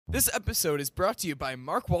This episode is brought to you by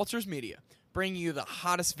Mark Walters Media, bringing you the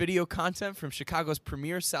hottest video content from Chicago's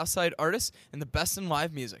premier Southside artists and the best in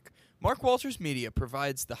live music. Mark Walters Media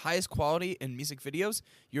provides the highest quality in music videos,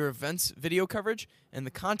 your events video coverage, and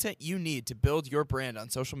the content you need to build your brand on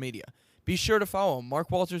social media. Be sure to follow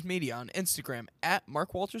Mark Walters Media on Instagram at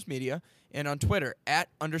Mark Walters Media and on Twitter at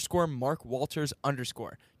 _Mark Walters_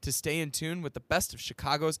 to stay in tune with the best of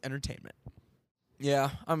Chicago's entertainment.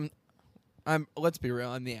 Yeah, I'm let's be real,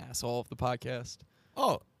 I'm the asshole of the podcast.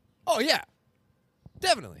 Oh yeah,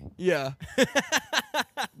 definitely. Yeah.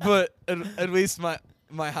 But at least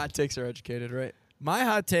my hot takes are educated, right? My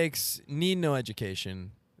hot takes need no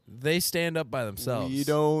education. They stand up by themselves. We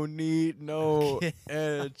don't need no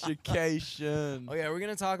education. Oh yeah, we're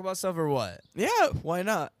gonna talk about stuff or what? Yeah, why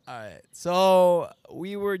not? All right. So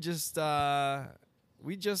we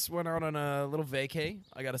just went out on a little vacay.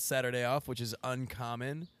 I got a Saturday off, which is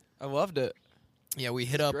uncommon. I loved it. Yeah, we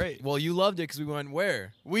hit up. great. Well, you loved it because we went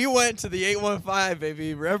where? We went to the 815,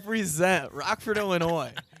 baby. Represent Rockford,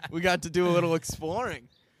 Illinois. We got to do a little exploring.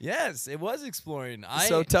 Yes, it was exploring.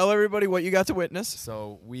 So tell everybody what you got to witness.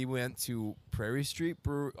 So we went to Prairie Street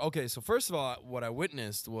Brewery. Okay, so first of all, what I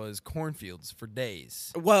witnessed was cornfields for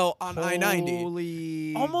days. Well, on I-90,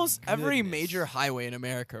 Holy almost every goodness. major highway in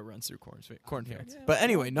America runs through cornfields. Yeah, But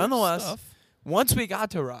anyway, good nonetheless, stuff. once we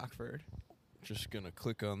got to Rockford, Just gonna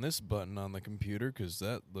click on this button on the computer because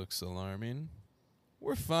that looks alarming.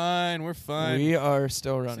 We're fine. We're fine. we are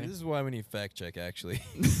still See, running. this is why we need fact check. Actually,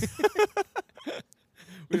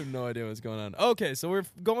 we have no idea what's going on. Okay, so we're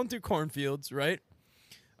going through cornfields, right?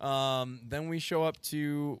 Then we show up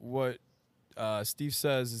to what Steve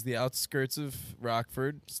says is the outskirts of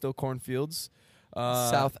Rockford, still cornfields.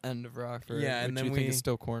 South end of Rockford. yeah, and which then you think we- is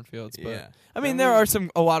still cornfields. But Yeah. I mean, Then there we- are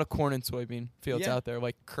a lot of corn and soybean fields Yeah. out there,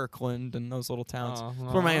 like Kirkland and those little towns. Uh-huh.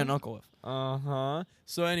 That's where my aunt and uncle live.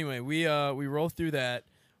 So anyway, we roll through that.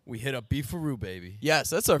 We hit up Beefaroo, baby. Yes,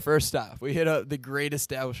 that's our first stop. We hit up the great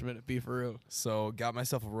establishment at Beefaroo. So got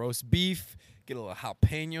myself a roast beef. Get a little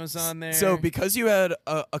jalapenos on there. So because you had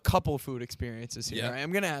a couple food experiences here, Yeah. I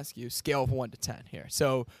am going to ask you scale of 1 to 10 here.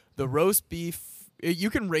 So the roast beef, you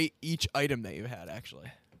can rate each item that you had,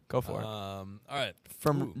 actually. Go for it. all right.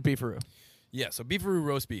 From Ooh. Beefaroo. Yeah, so Beefaroo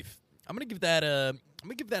roast beef. I'm gonna give that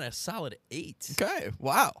a solid 8. Okay.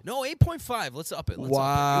 Wow. No, 8.5. Let's up it. Let's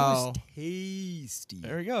Wow. Up it. It was tasty.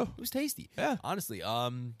 There we go. It was tasty. Yeah. Honestly,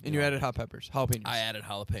 And you added hot peppers, jalapenos. I added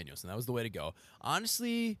jalapenos, and that was the way to go.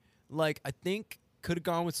 Honestly, like I think could have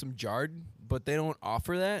gone with some jarred, but they don't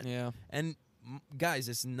offer that. Yeah. And guys,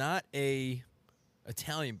 it's not a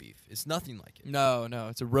Italian beef. It's nothing like it. No,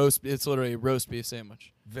 it's a roast. It's literally a roast beef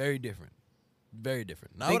sandwich. Very different. Very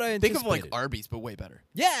different. Not Think, what I think of anticipated. like Arby's, but way better.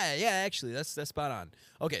 Yeah, actually, that's spot on.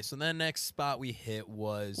 Okay, so then next spot we hit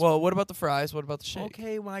was. Well, what about the fries? What about the shake?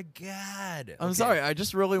 okay, my God. I'm Okay. sorry. I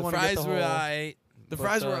just really The want to get fries the were whole. aight. The but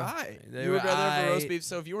fries were high. they You would were rather have a roast aight. beef.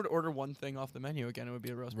 So if you were to order one thing off the menu again, it would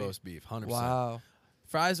be a roast beef. Roast beef, 100%. Wow.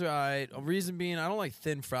 Fries are aight. A reason being, I don't like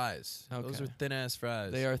thin fries. Those Okay. are thin ass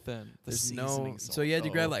fries. They are thin. The There's seasoning no. salt, So you had to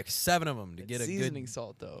though. grab like 7 of them to get a seasoning good.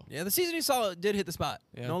 salt though. Yeah, the seasoning salt did hit the spot.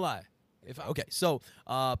 Yeah. No lie. Okay, so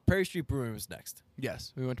Prairie Street Brewing was next.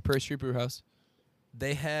 Yes, we went to Prairie Street Brew House.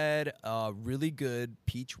 They had a really good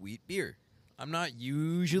peach wheat beer. I'm not It was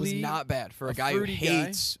usually not bad for a a guy who fruity guy.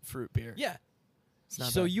 hates fruit beer. Yeah. It's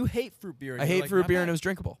not So bad. you hate fruit beer. and I you're hate like, fruit not beer bad. and it was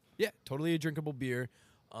drinkable. Yeah, totally a drinkable beer.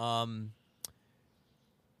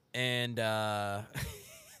 And there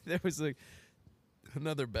was like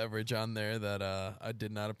another beverage on there that I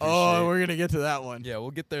did not appreciate. Oh, we're gonna get to that one. Yeah,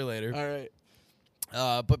 we'll get there later. All right.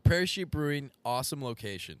 But Prairie Street Brewing, awesome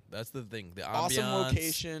location. That's the thing. The Awesome ambiance,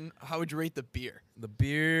 location. How would you rate the beer? The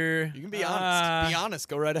beer. You can be honest. Be honest.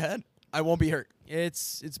 Go right ahead. I won't be hurt.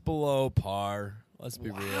 It's below par. Let's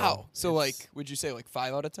be real. Wow. So It's- like, would you say like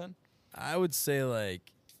 5 out of 10? I would say like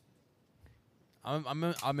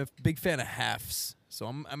I'm a big fan of halves, so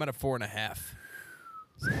I'm at a 4.5.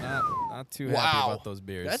 So not too happy Wow. about those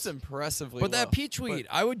beers. That's impressively. But low. that peach wheat,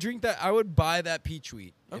 I would drink that. I would buy that peach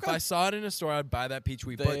wheat. If Okay. I saw it in a store, I'd buy that peach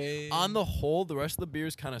wheat. They- But on the whole, the rest of the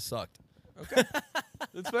beers kind of sucked. Okay.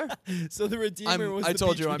 That's fair. So the redeemer was I the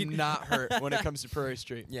told peach you wheat. I'm not hurt when it comes to Prairie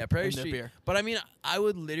Street. Yeah, Prairie and their Street. beer. But I mean, I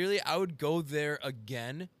would go there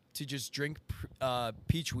again to just drink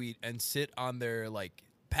peach wheat and sit on their like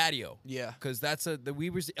patio. Yeah. Because we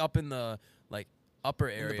were up in the like upper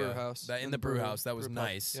In the area. brew house. In the brew house. That was brew pub.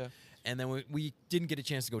 nice. Yeah. And then we didn't get a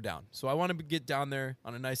chance to go down. So I want to get down there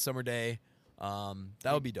on a nice summer day.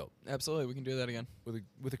 That would be dope Absolutely. We can do that again.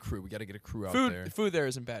 with a crew. We got to get a crew out there. Food there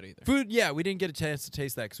isn't bad either. Food, yeah, we didn't get a chance to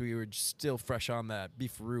taste that because we were still fresh on that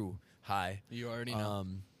beefaroo high. You already know.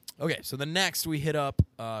 Okay, so the next we hit up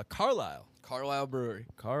Carlisle. Carlisle Brewery.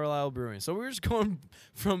 Carlisle Brewing. So we were just going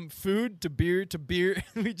from food to beer,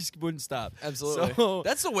 and we just wouldn't stop. Absolutely. So,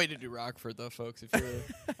 That's the way to do Rockford, though, folks. If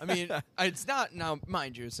you're, I mean, it's not now.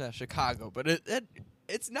 Mind you, it's not Chicago, but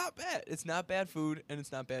it's not bad. It's not bad food, and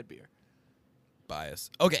it's not bad beer.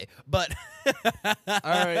 bias. Okay, but All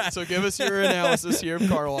right, so give us your analysis here of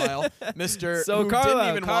Carlisle, Mister. So who Carlisle, didn't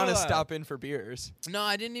even want to Carlisle. stop in for beers. no,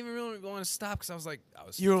 I didn't even really want to stop because I was like, I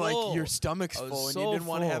was You were full. like, your stomach's I was full, and so you didn't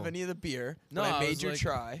want to have full. any of the beer. No, but I I made was you like-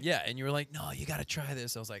 try. Yeah, and you were like, no, you got to try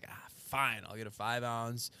this. I was like, fine, I'll get a 5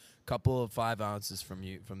 ounce, couple of 5 ounces from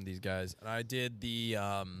these guys, and I did the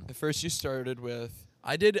At first, you started with,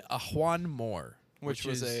 I did a Juan Moore, which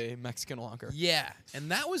was is, a Mexican lager. yeah,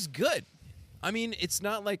 and that was good. I mean, it's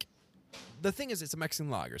not like the thing is, it's a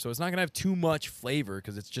Mexican lager, so it's not gonna have too much flavor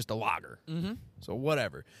because it's just a lager. Mm-hmm. So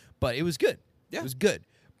whatever, but it was good. Yeah. It was good.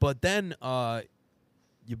 But then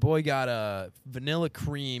your boy got a vanilla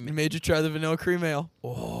cream. We made you try the vanilla cream ale,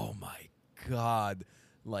 Oh my god,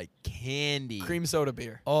 like candy. cream soda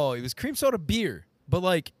beer. Oh, it was cream soda beer, but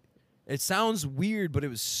like, it sounds weird, but it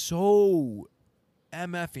was so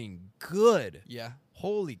MFing good. Yeah,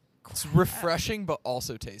 Holy it's crap. refreshing but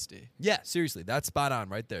also tasty. Yeah, seriously, that's spot on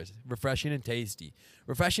right there. Refreshing and tasty.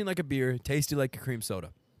 Refreshing like a beer, tasty like a cream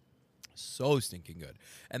soda. So stinking good.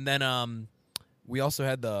 And then we also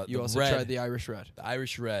had the You red, tried the Irish Red. the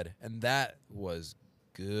Irish Red, and that was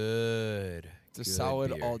good. It's a Good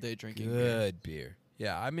solid beer. all-day drinking beer. Good beer.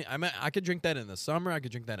 Yeah, I mean, I could drink that in the summer. I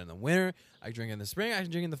could drink that in the winter. I could drink it in the spring. I can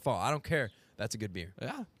drink it in the fall. I don't care. That's a good beer.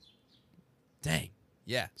 Yeah. Dang.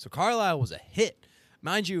 Yeah. So Carlisle was a hit.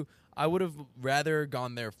 Mind you, I would have rather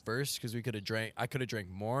gone there first because we could have drank. I could have drank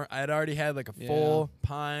more. I had already had like a full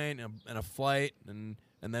pint and a flight, and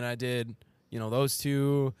then I did, those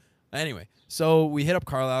two. Anyway, so we hit up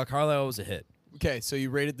Carlisle. Carlisle was a hit. Okay, so you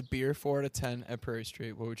rated the beer 4 out of 10 at Prairie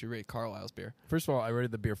Street. What would you rate Carlisle's beer? First of all, I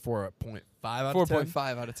rated the beer 4.5 out of 10.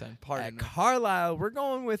 4.5 out of 10. Pardon At me. Carlisle, we're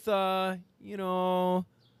going with maybe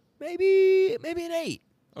an 8.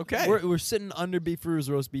 Okay. We're sitting under Beefaroo's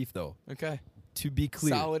roast beef though. Okay. To be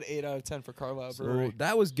clear, Solid 8 out of 10 for Carlisle so Brewery.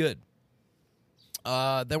 that was good.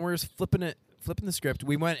 Then we're just flipping the script.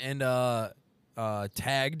 We went and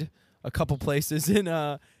tagged a couple places in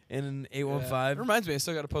an 815. It reminds me, I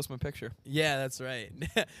still got to post my picture. Yeah, that's right.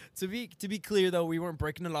 to be clear though, we weren't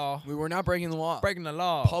breaking the law. We were not breaking the law. Breaking the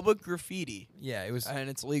law. Public graffiti, Yeah, it was. and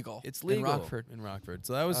it's legal. It's legal in Rockford. In Rockford.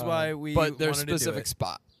 So that was why we. But there's wanted to do specific it.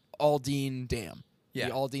 spot, Aldine Dam. Yeah.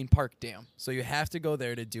 The Aldine Park Dam. So you have to go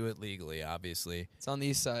there to do it legally, obviously. It's on the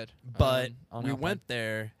east side. But on we Alpine. went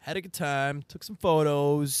there, had a good time, took some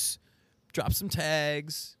photos, dropped some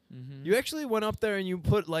tags. Mhm. You actually went up there and you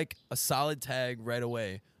put like a solid tag right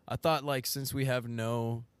away. I thought like since we have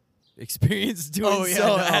no experience doing Oh, yeah,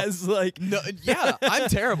 so no. as like No, yeah, I'm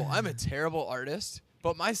terrible. I'm a terrible artist.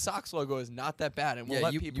 But my socks logo is not that bad, and we'll Yeah,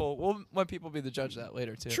 let you- people we'll let people be the judge of that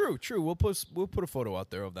later too. true. We'll put a photo out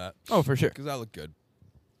there of that Oh, for sure. because that looked good.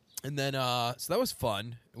 And then so that was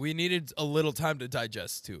fun. We needed a little time to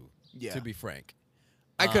digest too. Yeah. To be frank.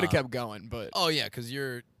 I could have Uh, kept going, but Oh yeah, because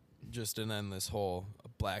you're just an endless hole, a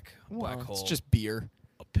black well, hole. it's just beer,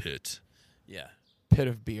 a pit. Yeah, pit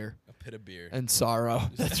of beer a pit of beer. and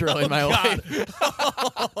sorrow. That's really Oh, my God.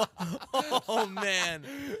 life. Oh man,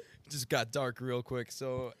 just got dark real quick.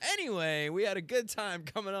 So anyway, we had a good time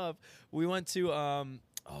coming up. We went to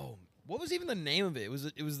what was even the name of it? It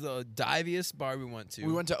was the diviest bar we went to.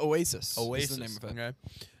 We went to Oasis. Oasis. Is the name of it. Okay,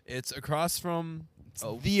 it's across from It's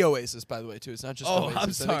the Oasis, by the way, too. It's not just Oh, Oasis. I'm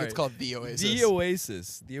I sorry. think it's called the Oasis. the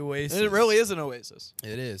Oasis. The Oasis. And it really is an oasis.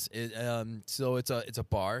 It is. So it's a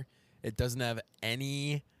bar. It doesn't have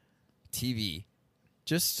any TV.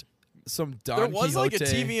 Just some Don There was like a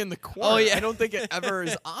Quixote. TV in the corner. Oh, yeah. I don't think it ever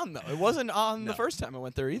is on though. It wasn't on No. the first time I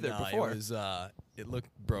went there either. No, before. it was. It looked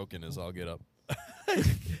broken as all get up.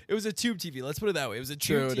 It was a tube TV. Let's put it that way. It was a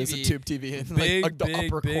tube True, TV. it is a tube TV in Big, like the big,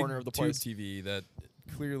 upper big corner of the tube place. TV that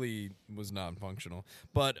clearly was non-functional.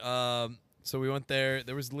 But so we went there.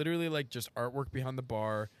 There was literally like just artwork behind the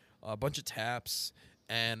bar, a bunch of taps,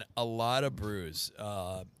 and a lot of brews.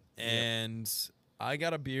 And I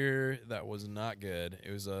got a beer that was not good.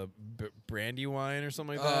 It was a brandy wine or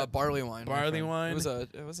something like that. Barley wine. my Barley friend. wine? It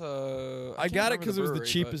was a. I can't got remember it because it was the brewery,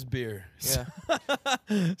 cheapest beer. Yeah.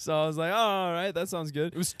 So I was like, oh, all right, that sounds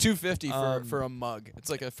good. It was $2.50 for Um, a mug. It's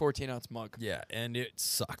like a 14-ounce mug. Yeah, and it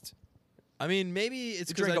sucked. I mean, maybe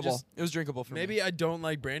it's It's 'cause I drinkable. just- It was drinkable for me. maybe I don't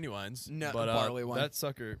like brandy wines. No, but barley wine. That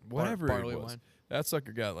sucker, whatever barley it was, wine. that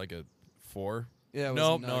sucker got like a 4. Yeah. It was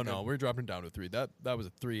No, not good. no. We're dropping down to 3. That was a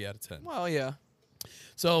 3 out of 10. Well, yeah.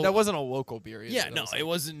 So That wasn't a local beer either. yeah, That no, was it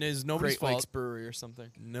wasn't. It's nobody's Great Lakes fault. Brewery or something.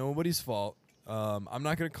 Nobody's fault. I'm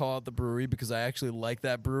not gonna call out the brewery because I actually like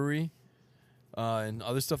that brewery and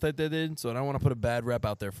other stuff that they did. So I don't want to put a bad rep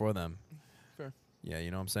out there for them. Fair. Yeah,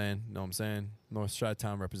 you know what I'm saying. Know what I'm saying. North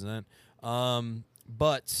Chi-Town represent.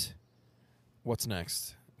 But what's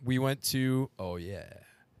next? We went to. Oh yeah.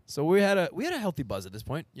 So we had a healthy buzz at this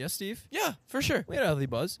point. Yes, Steve. Yeah, for sure. We had a healthy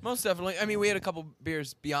buzz. Most definitely. I mean, we had a couple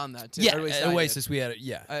beers beyond that too. Yeah, Or at least at I did. Oasis we had.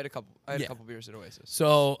 I had a couple. I had Yeah. a couple beers at Oasis.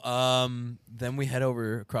 So then we head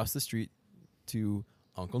over across the street to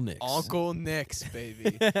Uncle Nick's. Uncle Nick's,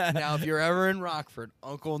 baby. Now, if you're ever in Rockford,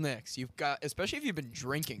 Uncle Nick's, you've got, especially if you've been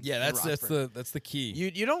drinking. Yeah, in that's Rockford, the key.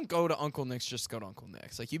 You don't go to Uncle Nick's just to go to Uncle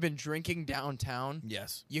Nick's. Like, you've been drinking downtown,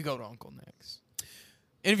 Yes. you go to Uncle Nick's.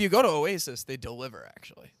 And if you go to Oasis, they deliver.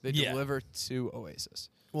 Actually, they Yeah. deliver to Oasis.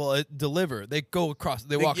 Well, deliver. They go across.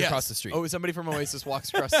 They walk Yes. across the street. Oh, somebody from Oasis walks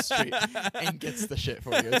across the street and gets the shit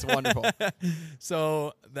for you. It's wonderful.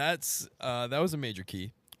 So that was a major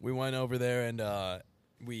key. We went over there and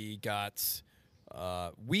we got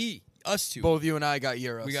us two. Both you and I got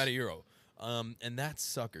euros. We got a euro. And that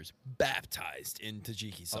sucker's baptized in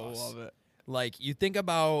tzatziki I sauce. love it. Like you think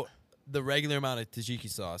about the regular amount of tzatziki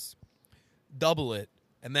sauce, double it,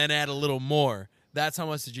 and then add a little more. That's how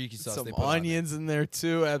much tzatziki sauce Some they put on onions in there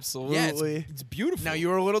too. Absolutely. Yeah, it's beautiful. Now you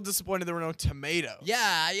were a little disappointed there were no tomatoes. Yeah,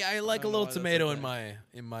 I like a don't little know why that's tomato okay.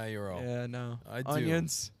 in my euro. Yeah, no. I do.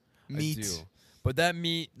 Onions, I meat. do. But that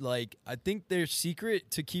meat, like, I think their secret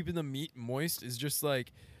to keeping the meat moist is just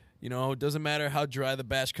like, you know, it doesn't matter how dry the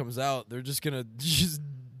batch comes out, they're just gonna just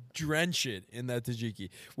drench it in that tzatziki,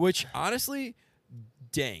 which honestly,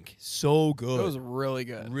 dank, so good, It was really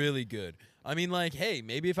good. really good. I mean, like, hey,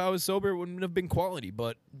 maybe if I was sober, it wouldn't have been quality,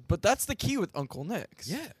 but But that's the key with Uncle Nick's.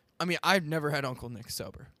 yeah. I mean, I've never had Uncle Nick's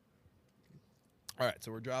sober. All right,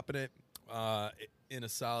 so we're dropping it in a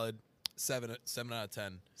solid 7 out of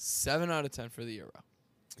 10. 7 out of 10 for the euro.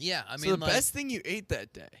 Yeah, I So mean, the like, best thing you ate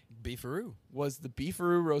that day beefaroo. was the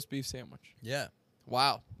beefaroo roast beef sandwich. Yeah.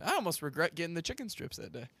 Wow. I almost regret getting the chicken strips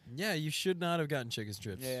that day. Yeah, you should not have gotten chicken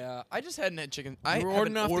strips. Yeah, I just hadn't had chicken. I were haven't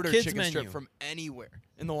ordering off the ordered kids' chicken strip menu. from anywhere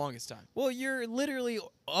in the longest time. Well, you're literally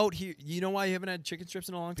out here. You know why you haven't had chicken strips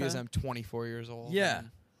in a long time? Because I'm 24 years old. Yeah.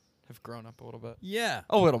 and have grown up a little bit. Yeah.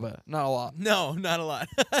 A little bit, not a lot. No, not a lot.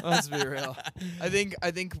 Let's be real. I think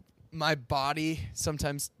my body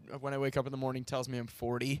sometimes when I wake up in the morning tells me I'm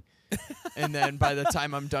 40. And then by the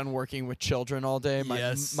time I'm done working with children all day,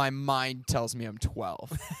 Yes. my mind tells me I'm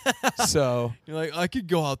 12. So You're like, I could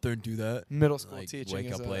go out there and do that. middle school Like, teaching wake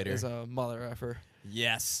is, up later. is a mother effer.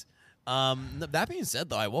 Yes. That being said,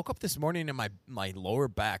 though, I woke up this morning and my lower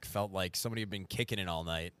back felt like somebody had been kicking it all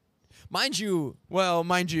night. Mind you, Well,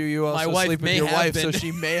 mind you, you also My wife sleep with may your have wife, so been-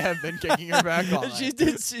 she may have been kicking her back all night. she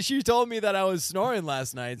did. She told me that I was snoring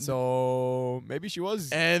last night, so maybe she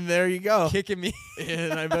was And there you go. kicking me.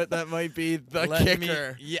 And I bet that might be the Let me-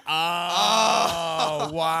 kicker. yeah.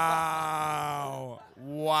 Oh, wow.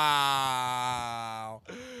 Wow.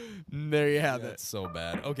 There you have That's so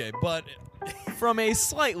bad. Okay, but it. From a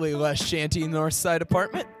slightly less shanty north side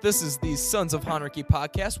apartment, this is the Sons of Honarchy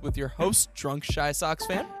podcast with your host, Drunk Shy Sox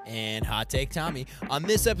fan. and Hot Take Tommy. On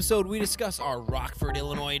this episode, we discuss our Rockford,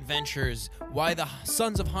 Illinois adventures, why the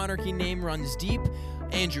Sons of Honarchy name runs deep,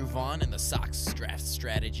 Andrew Vaughn and the Sox draft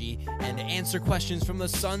strategy, and answer questions from the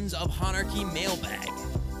Sons of Honarchy mailbag.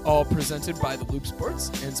 All presented by the Loop Sports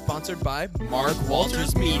and sponsored by Mark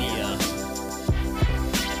Walters Media.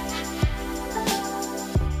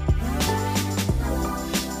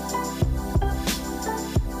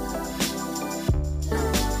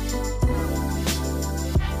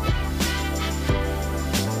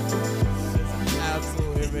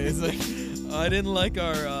 Absolutely amazing. I didn't like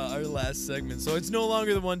our last segment, so it's no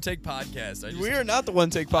longer the One Take podcast. I just, We are not the One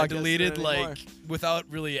Take podcast. I deleted anymore. like without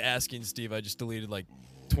really asking Steve. I just deleted like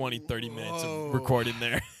 20, 30 minutes Whoa. of recording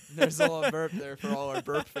there. There's a little burp there for all our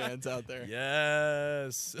burp fans out there.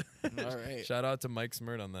 Yes. All right. Shout out to Mike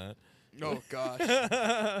Smirt on that. Oh gosh,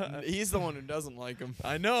 he's the one who doesn't like him.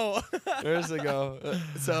 I know. There's the go.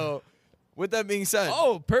 So, with that being said,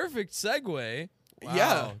 Oh, perfect segue. Wow.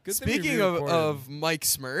 yeah. Good thing we Speaking re-recorded. of Mike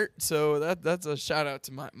Smirt, so that's a shout out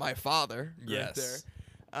to my father. Yes.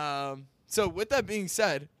 Right there. So with that being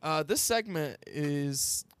said, this segment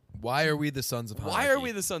is Why are we the Sons of Honarchy? why are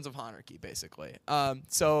we the Sons of Honarchy, basically.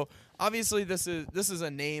 So obviously this is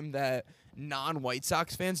a name that non-White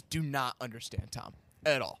Sox fans do not understand, Tom,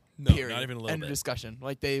 at all. No, period. not even a little End of bit. discussion.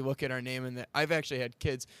 Like they look at our name, and I've actually had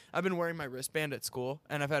kids. I've been wearing my wristband at school,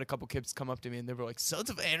 and I've had a couple kids come up to me, and they were like, "Sons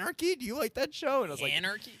of Anarchy, do you like that show?" And I was like,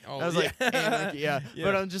 Anarchy. Oh, I was like, Anarchy, yeah. Yeah.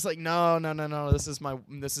 But I'm just like, no. This is my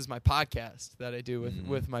podcast that I do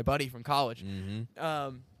with my buddy from college.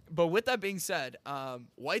 Mm-hmm. But with that being said,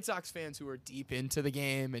 White Sox fans who are deep into the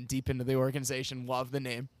game and deep into the organization love the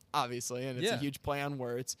name, obviously, and it's a Yeah. huge play on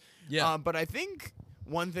words. Yeah. But I think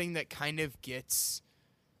one thing that kind of gets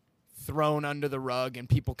thrown under the rug and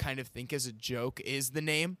people kind of think is a joke is the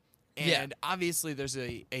name. And Yeah. obviously there's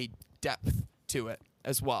a depth to it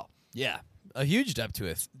as well. Yeah, a huge depth to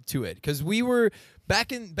it because we were back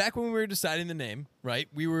when we were deciding the name, right?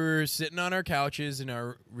 We were sitting on our couches in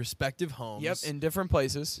our respective homes. Yep, in different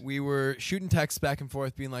places. We were shooting texts back and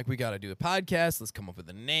forth, being like, "We got to do a podcast. Let's come up with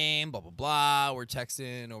a name." Blah blah blah. We're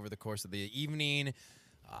texting over the course of the evening,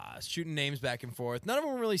 shooting names back and forth. None of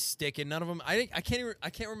them were really sticking. None of them. I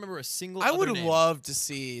can't remember a single. I other would name. love to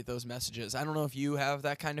see those messages. I don't know if you have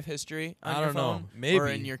that kind of history on I your don't know. phone Maybe or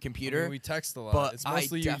in your computer. I mean, we text a lot. but It's I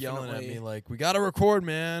mostly you yelling at me definitely- like, "We got to record,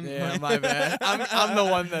 man." Yeah, my bad. I'm the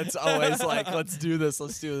one that's always like, let's do this.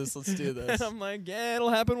 Let's do this. I'm like, yeah,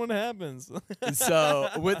 it'll happen when it happens. So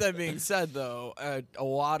with that being said, though, a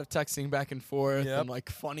lot of texting back and forth Yep. and like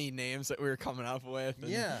funny names that we were coming up with. And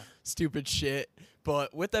Yeah. stupid shit.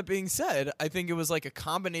 But with that being said, I think it was like a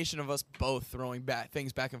combination of us both throwing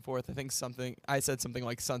things back and forth. I said something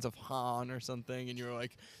like Sons of Han or something, and you were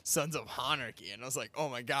like Sons of Hanarchy, and I was like, oh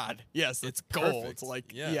my god, yes, it's gold. perfect. It's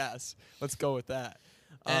like Yeah. yes, let's go with that.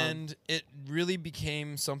 And it really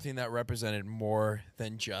became something that represented more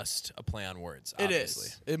than just a play on words. It Obviously.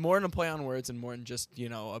 is more than a play on words and more than just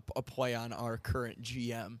a play on our current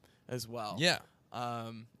GM as well. Yeah.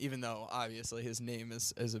 Even though obviously his name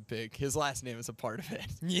is his last name is a part of it.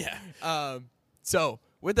 Yeah. So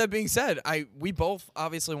with that being said, we both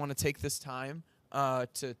obviously want to take this time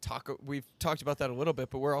to talk. We've talked about that a little bit,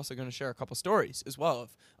 but we're also going to share a couple stories as well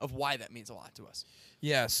of why that means a lot to us.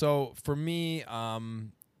 Yeah. So for me,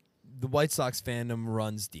 the White Sox fandom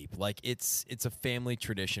runs deep. Like it's a family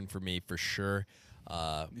tradition for me for sure.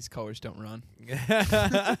 These colors don't run.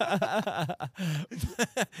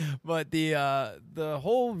 But the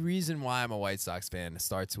whole reason why I'm a White Sox fan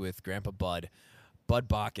starts with Grandpa Bud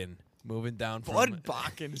Bakken, moving down from Bud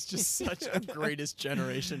Bakken is just such a greatest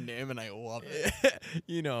generation name, and I love it.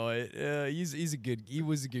 he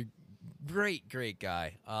was a good, great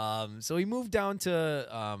guy. So he moved down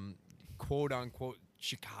to quote unquote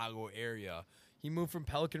Chicago area. He moved from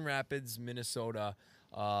Pelican Rapids, Minnesota,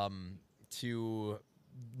 to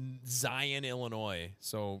Zion, Illinois.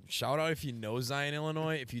 So shout out if you know Zion,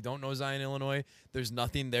 Illinois. If you don't know Zion, Illinois, there's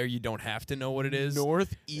nothing there. You don't have to know what it is.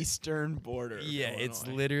 Northeastern border. of Yeah, it's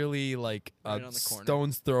Illinois. literally like Right a on the corner.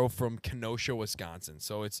 stone's throw from Kenosha, Wisconsin.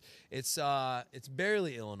 So it's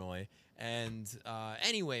barely Illinois. And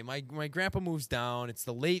anyway, my grandpa moves down. It's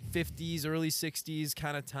the late 50s, early 60s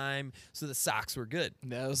kind of time. So the Sox were good.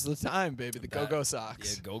 That was the time, baby. The Go-Go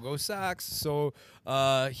Sox. Yeah, go Sox. So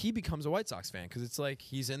he becomes a White Sox fan because it's like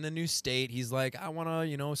he's in the new state. He's like, I want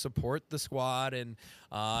to, support the squad, and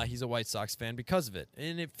he's a White Sox fan because of it.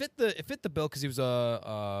 And it fit the bill because he was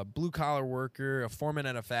a blue collar worker, a foreman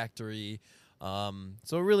at a factory.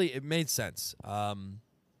 So really, it made sense.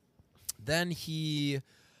 Then he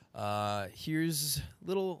hears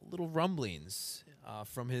little rumblings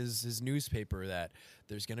from his newspaper that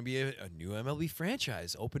there's going to be a new MLB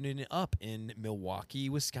franchise opening up in Milwaukee,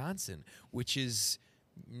 Wisconsin, which is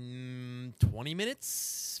 20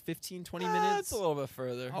 minutes, 15, 20 minutes. It's a little bit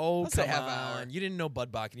further. Oh, Let's say come half on. hour. You didn't know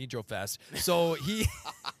Bud Bakken. He drove fast. So he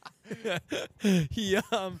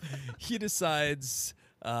he decides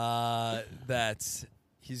that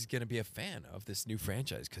he's going to be a fan of this new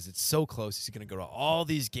franchise because it's so close. He's going to go to all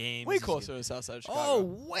these games. Way He's closer gonna- to the south side of Chicago. Oh,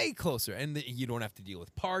 way closer. And you don't have to deal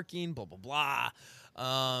with parking, blah, blah, blah.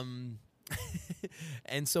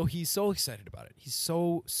 And so he's so excited about it. He's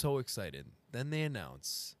so excited. Then they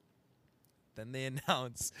announce The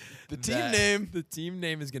team that name. The team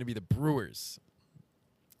name is going to be the Brewers.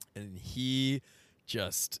 And he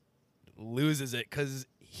just loses it because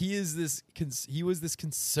he was this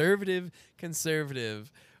conservative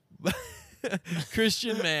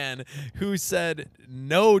Christian man who said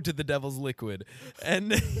no to the devil's liquid.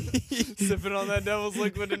 And Sipping on that devil's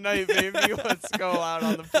liquid tonight, baby. Let's go out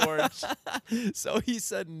on the porch. so he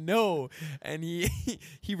said no, and he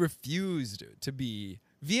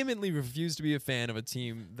vehemently refused to be a fan of a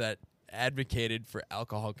team that advocated for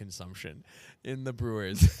alcohol consumption in the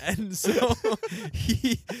Brewers. And so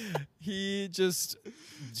he just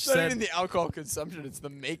It's not even the alcohol consumption; it's the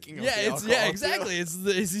making of the alcohol. Yeah, exactly.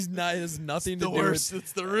 It's not. It has nothing to do with.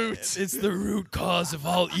 It's the root. It's the root cause of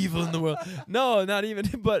all evil in the world. No, not even.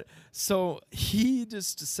 But so he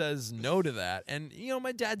just says no to that, and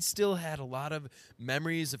my dad still had a lot of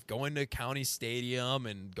memories of going to County Stadium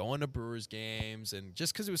and going to Brewers games, and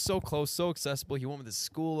just because it was so close, so accessible, he went with his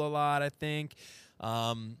school a lot, I think.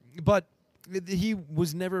 But he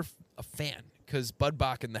was never a fan because Bud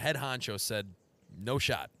Bach and the head honcho said, no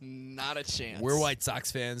shot. Not a chance. We're White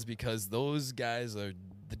Sox fans because those guys are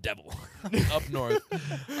the devil up north.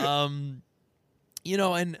 I'm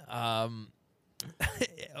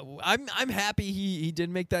happy he did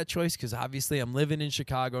make that choice because obviously I'm living in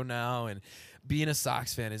Chicago now and being a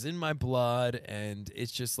Sox fan is in my blood, and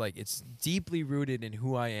it's just like it's deeply rooted in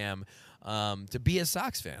who I am. To be a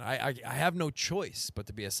Sox fan, I have no choice but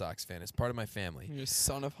to be a Sox fan. It's part of my family. You're a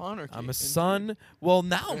son of Honarchy. I'm a son. Well,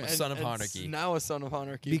 now I'm a son of Honarchy. Now a son of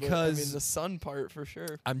Honarchy. Because but, the son part for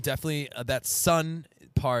sure. I'm definitely that son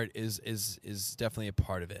part is definitely a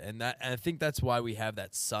part of it, and I think that's why we have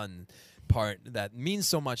that son part that means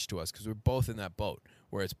so much to us because we're both in that boat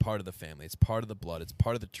where it's part of the family, it's part of the blood, it's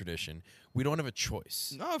part of the tradition. We don't have a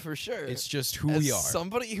choice. No, for sure. It's just who we are.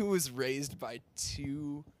 Somebody who was raised by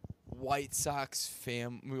two White Sox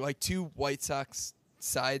two White Sox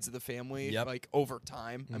sides of the family, like over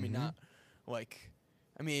time. Mm-hmm.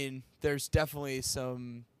 There's definitely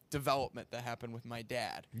some development that happened with my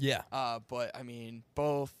dad. Yeah. But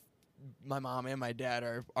both my mom and my dad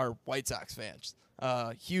are White Sox fans.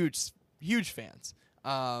 Huge fans.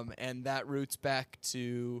 And that roots back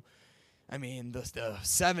to, the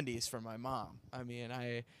 70s for my mom.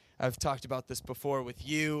 I've talked about this before with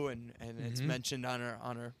you, and it's mentioned on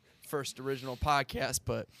our first original podcast.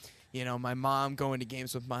 But my mom going to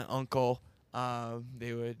games with my uncle.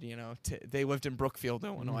 They would they lived in Brookfield,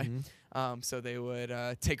 Illinois. So they would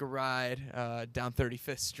take a ride down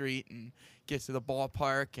 35th Street and get to the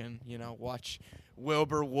ballpark and watch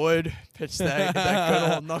Wilbur Wood pitch that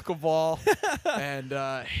good old knuckleball, and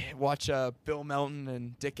watch Bill Melton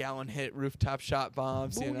and Dick Allen hit rooftop shot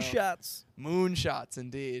bombs. Moonshots,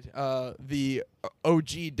 indeed. The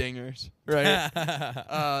OG dingers, right?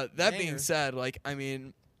 That being said,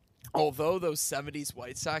 although those 70s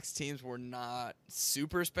White Sox teams were not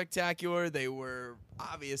super spectacular, they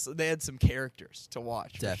had some characters to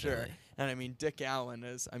watch. Definitely. For sure. And Dick Allen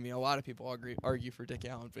is, a lot of people argue for Dick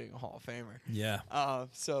Allen being a Hall of Famer. Yeah.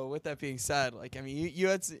 So with that being said, you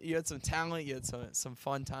had some talent, you had some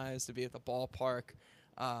fun times to be at the ballpark.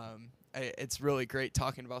 It's really great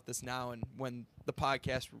talking about this now, and when this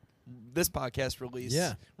podcast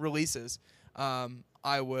releases,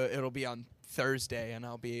 it'll be on Thursday, and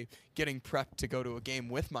I'll be getting prepped to go to a game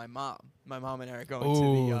with my mom. My mom and I are going to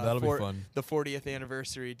the 40th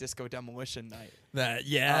anniversary Disco Demolition Night. That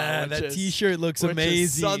T-shirt looks amazing.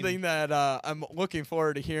 Is something that I'm looking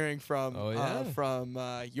forward to hearing from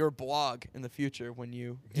your blog in the future when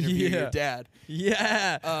you interview your dad.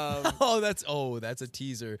 Yeah. That's a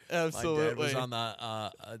teaser. Absolutely. My dad was on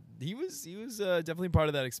the. He was definitely part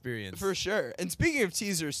of that experience for sure. And speaking of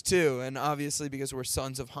teasers too, and obviously because we're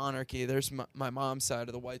sons of Honarchy, there's my mom's side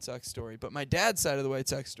of the White Sox story, but my dad's side of the White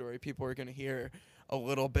Sox story, people are going to hear a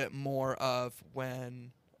little bit more of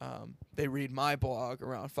when they read my blog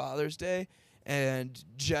around Father's Day, and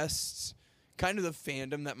just kind of the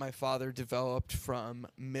fandom that my father developed from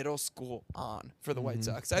middle school on for the White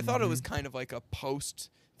Sox. I thought it was kind of like a post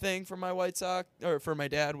thing for my White Sox, or for my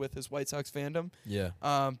dad with his White Sox fandom. Yeah.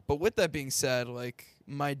 But with that being said,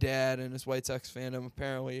 my dad and his White Sox fandom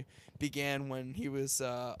apparently began when he was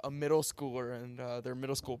a middle schooler, and their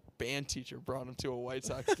middle school band teacher brought him to a White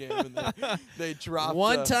Sox game, and they dropped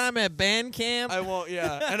one time at band camp. I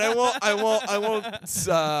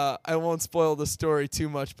won't spoil the story too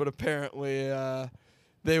much, but apparently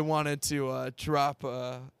they wanted to drop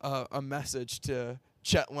a message to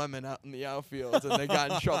Chet Lemon out in the outfield, and they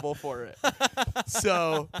got in trouble for it.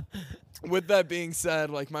 So, with that being said,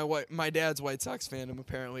 my dad's White Sox fandom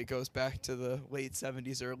apparently goes back to the late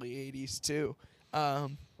 70s, early 80s too.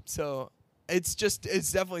 So it's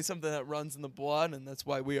definitely something that runs in the blood, and that's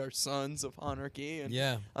why we are sons of Honarchy. And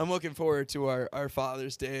I'm looking forward to our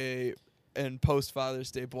Father's Day and post Father's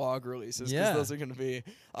Day blog releases, because those are going to be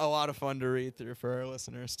a lot of fun to read through for our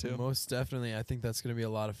listeners too. Most definitely. I think that's going to be a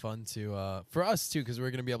lot of fun for us too, because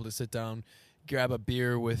we're going to be able to sit down, grab a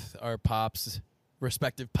beer with our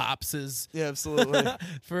respective popses. Yeah, absolutely.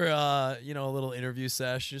 For a little interview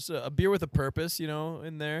sesh, just a beer with a purpose,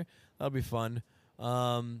 in there. That'll be fun.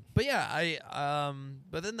 But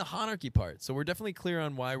then the Honarchy part. So we're definitely clear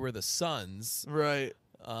on why we're the sons. Right.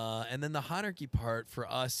 And then the Honarchy part for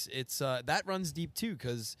us, it's that runs deep too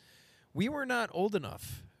because we were not old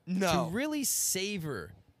enough to really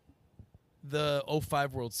savor the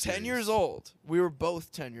 05 World Series. 10 years old. We were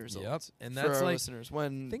both 10 years old. Yep. And for that's our like, listeners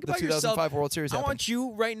when think the about 2005 yourself. World Series I happened. want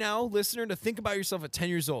you right now, listener, to think about yourself at 10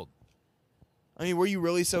 years old. I mean, were you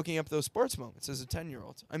really soaking up those sports moments as a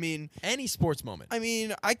 10-year-old? I mean, Any sports moment. I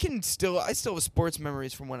still have sports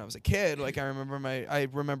memories from when I was a kid. Like I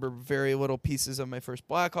remember very little pieces of my first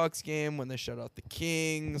Blackhawks game when they shut out the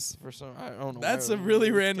Kings for some. I don't know. That's why a I really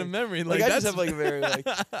remember the random Kings. memory. Like I that's just have like a very like.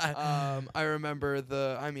 I remember I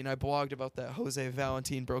blogged about that Jose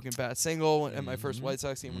Valentin broken bat single at my first White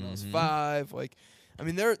Sox game when I was 5. Like, I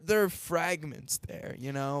mean, there are fragments there,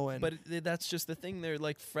 you know. And but that's just the thing. They're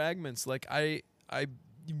like fragments. Like I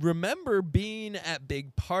remember being at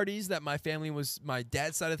big parties that my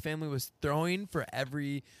dad's side of the family was throwing for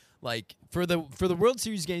every for the World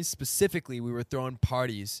Series games specifically. We were throwing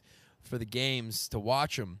parties for the games to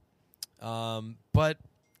watch them. But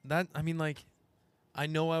that I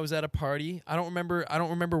know I was at a party. I don't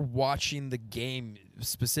remember watching the game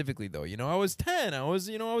specifically though. You know, I was 10. I was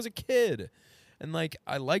a kid. And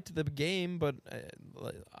I liked the game, but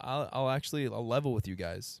I'll level with you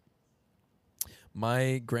guys.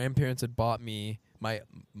 My grandparents had bought me my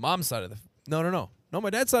mom's side of the my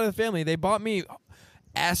dad's side of the family. They bought me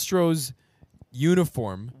Astros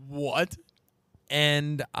uniform. what?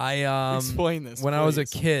 And I Explain this when I was a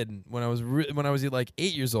please. kid, when I was 8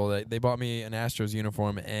 years old, they bought me an Astros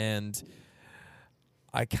uniform, and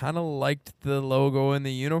I kind of liked the logo in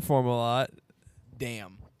the uniform a lot.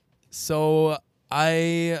 Damn. So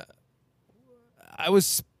I was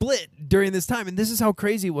split during this time, and this is how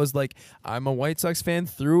crazy it was. I'm a White Sox fan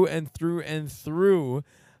through and through and through,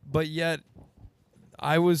 but yet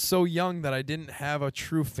I was so young that I didn't have a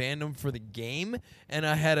true fandom for the game, and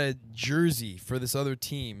I had a jersey for this other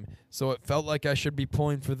team, so it felt like I should be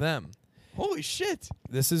pulling for them. Holy shit.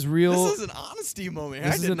 This is real. This is an honesty moment.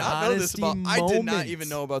 This I is did an not know this about. honesty I did not moment. even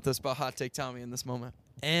know about this about Hot Take Tommy in this moment.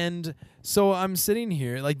 And so I'm sitting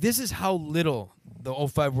here, this is how little the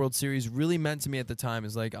 05 World Series really meant to me at the time.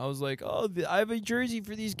 Is I was like, oh, I have a jersey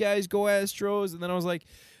for these guys, go Astros. And then I was like,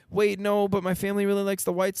 wait, no, but my family really likes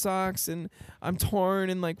the White Sox, and I'm torn,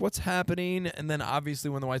 and what's happening? And then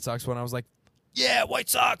obviously when the White Sox won, I was like, yeah, White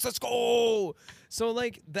Sox, let's go. So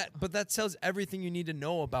that, but that tells everything you need to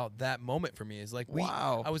know about that moment for me. Is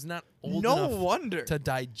wow, I was not old no enough wonder to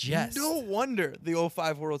digest. No wonder the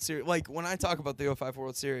 05 World Series. When I talk about the 05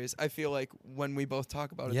 World Series, I feel like when we both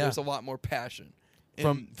talk about it, Yeah. there's a lot more passion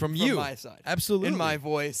from you, my side, absolutely, in my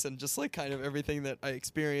voice, and just kind of everything that I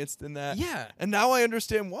experienced in that. Yeah, and now I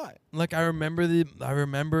understand why. I remember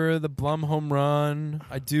the Blum home run.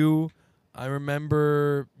 I do. I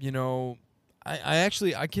remember, I'm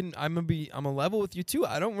a level with you too.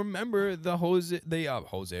 I don't remember the Jose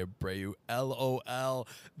Abreu, LOL,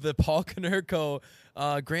 the Paul Konerko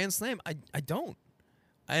grand slam. I don't.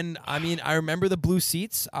 And I remember the blue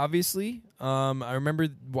seats, obviously. I remember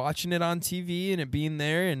watching it on TV and it being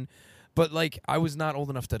there, but I was not old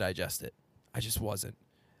enough to digest it. I just wasn't.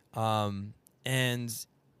 And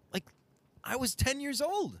I was 10 years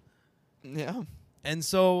old. Yeah. And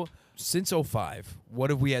so since 05,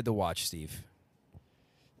 what have we had to watch, Steve?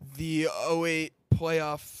 The 08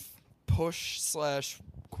 playoff push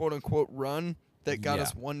 / quote unquote run that got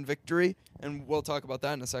us one victory, and we'll talk about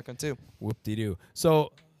that in a second too. Whoop-de-doo.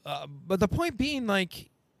 So, but the point being,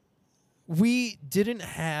 we didn't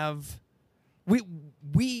have,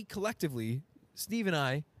 we collectively, Steve and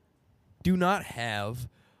I, do not have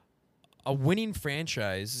a winning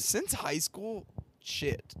franchise Since high school,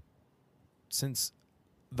 shit. since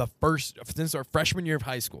our freshman year of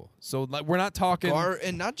high school. So we're not talking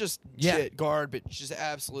And not just shit, garbage, just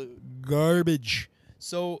absolute garbage.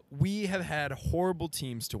 So we have had horrible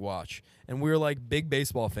teams to watch, and we're big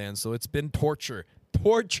baseball fans, so it's been torture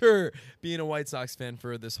being a White Sox fan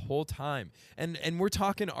for this whole time. And we're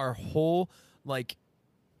talking our whole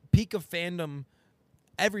peak of fandom,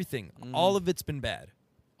 everything. All of it's been bad.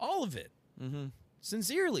 All of it. Mm-hmm.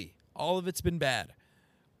 Sincerely, all of it's been bad.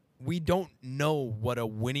 We don't know what a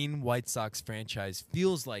winning White Sox franchise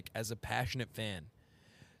feels like as a passionate fan.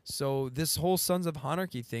 So this whole Sons of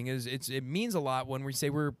Honarchy thing it means a lot when we say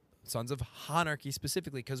we're Sons of Honarchy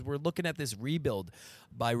specifically, because we're looking at this rebuild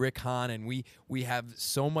by Rick Hahn, and we have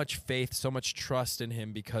so much faith, so much trust in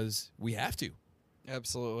him because we have to.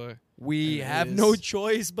 Absolutely. We have no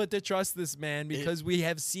choice but to trust this man because we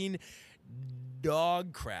have seen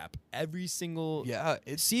dog crap every single Yeah,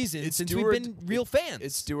 it's season it's since do we've or been real fans.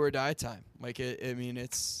 It's do or die time. Like I mean,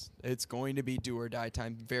 it's going to be do or die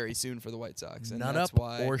time very soon for the White Sox, and nut that's up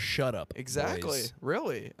why or shut up. exactly, boys.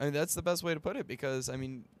 really. I mean, that's the best way to put it because I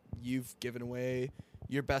mean, you've given away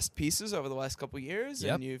your best pieces over the last couple of years,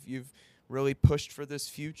 Yep. and you've really pushed for this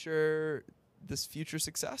future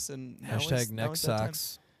success. And now Hashtag now next it's that time.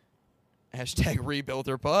 Sox. Hashtag rebuild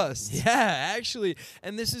or bust. Yeah, actually,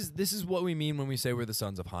 and this is what we mean when we say we're the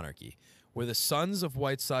sons of Honarchy. We're the sons of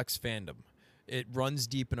White Sox fandom. It runs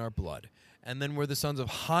deep in our blood. And then we're the sons of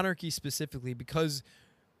Honarchy specifically because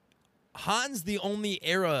Han's the only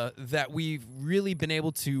era that we've really been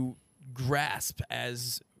able to grasp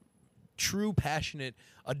as true, passionate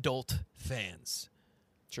adult fans.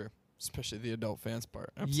 Sure. Especially the adult fans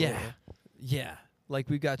part. Absolutely. Yeah. Like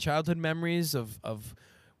we've got childhood memories of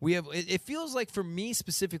we have it feels like for me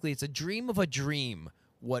specifically it's a dream of a dream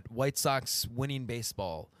what White Sox winning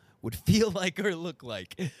baseball would feel like or look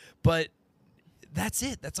like. But that's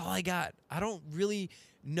it. That's all I got. I don't really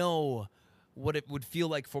know what it would feel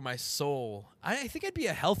like for my soul. I think I'd be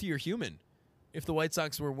a healthier human if the White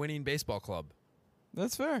Sox were winning baseball club.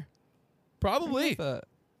 That's fair. Probably.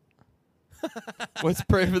 Let's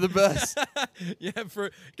pray for the best. Yeah,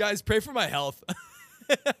 guys, pray for my health.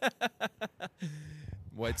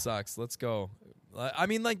 White Sox, let's go. I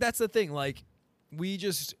mean, like that's the thing. Like,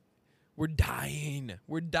 we're dying.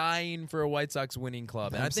 We're dying for a White Sox winning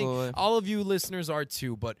club, and Absolutely. I think all of you listeners are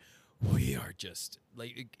too. But we are just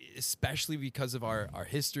like, especially because of our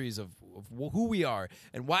histories of who we are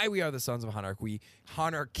and why we are the sons of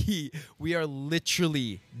Honarchy. We are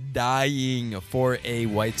literally dying for a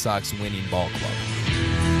White Sox winning ball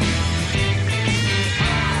club.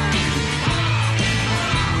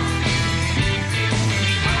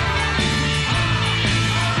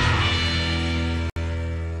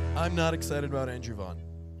 I'm not excited about Andrew Vaughn.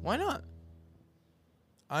 Why not?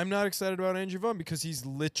 I'm not excited about Andrew Vaughn because he's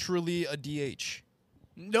literally a DH.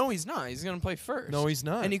 No, he's not. He's going to play first. No, he's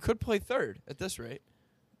not. And he could play third at this rate.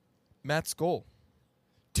 Matt Skoll.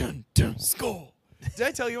 Dun, dun, skull. Did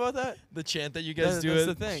I tell you about that? The chant that you guys do That's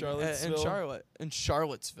at the thing. Charlottesville. In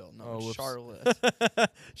Charlottesville. No, Oh, in whoops. Charlotte.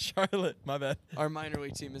 Charlotte, my bad. Our minor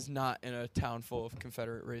league team is not in a town full of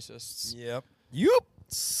Confederate racists. Yep. Yup.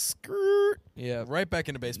 Skirt. Yeah. Right back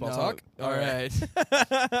into baseball No, talk. all right.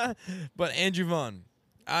 But Andrew Vaughn.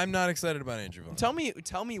 I'm not excited about Andrew Vaughn. Tell me,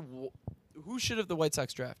 who should have the White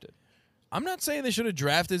Sox drafted? I'm not saying they should have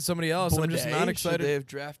drafted somebody else. I'm just Blade? not Should excited. they have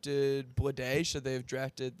drafted Blade? Should they have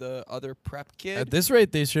drafted the other prep kid? At this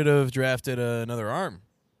rate, they should have drafted another arm.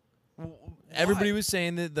 W- Everybody why? was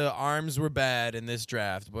saying that the arms were bad in this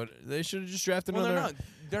draft, but they should have just drafted Well, another.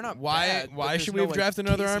 they're not. Why? bad, but Why there's should no, we have drafted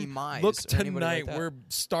another Casey arm? Mize Look, or anybody tonight like that. we're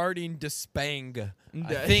starting Despang. I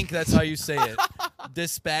Da- think that's how you say it.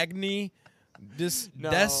 Despagny.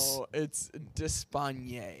 No, it's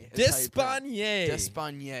Despaigne. Despaigne.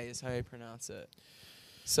 Despaigne is how you pronounce it.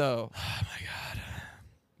 So, Oh my god.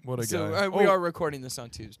 What a so guy. we are recording this on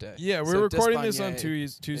Tuesday. Yeah, we're So recording this on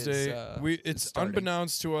Despaigne Tuesday. is It's starting.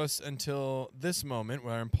 unbeknownst to us until this moment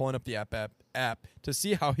where I'm pulling up the app to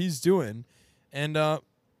see how he's doing. And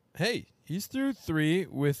hey, he's through 3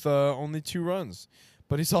 with only 2 runs.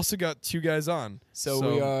 But he's also got 2 guys on. So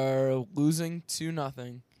we are losing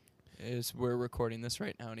 2-0. Is we're recording this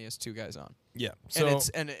right now, and he has 2 guys on. Yeah. And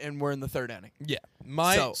So and we're in the 3rd inning. yeah.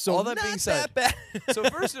 So, all that not being said- that bad. So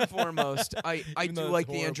first and foremost, I Even do though like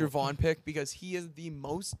it's the Andrew horrible. Vaughn pick because he is the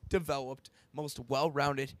most developed, most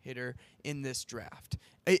well-rounded hitter in this draft.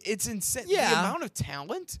 It's insane. The Yeah. amount of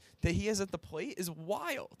talent that he has at the plate is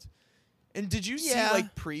wild. And did you see Yeah.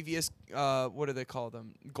 like previous what do they call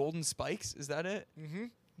them? Golden Spikes? Is that it? Mm-hmm.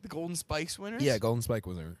 The Golden Spikes winners? Yeah, Golden Spike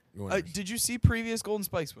was there. Did you see previous Golden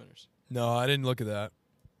Spikes winners? No, I didn't look at that.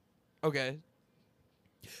 Okay.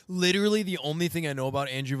 Literally, the only thing I know about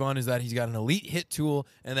Andrew Vaughn is that he's got an elite hit tool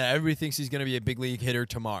and that everybody thinks he's going to be a big league hitter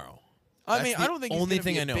tomorrow. I That's mean, the I don't think only he's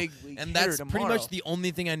thing gonna I be know, a big league and hitter that's pretty tomorrow. much the only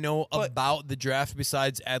thing I know But- about the draft.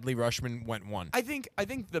 Besides Adley Rushman went 1. I think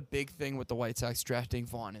the big thing with the White Sox drafting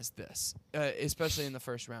Vaughn is this, especially in the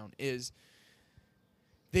first round, is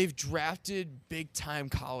they've drafted big-time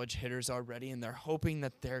college hitters already, and they're hoping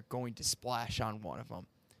that they're going to splash on one of them.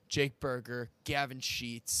 Jake Berger, Gavin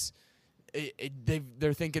Sheets.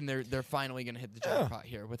 They're thinking they're finally going to hit the jackpot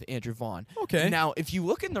here with Andrew Vaughn. Okay. Now, if you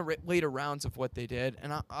look in the later rounds of what they did,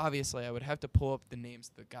 and obviously I would have to pull up the names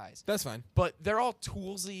of the guys, That's fine. but they're all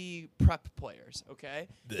toolsy prep players, okay?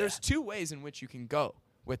 Blech. There's 2 ways in which you can go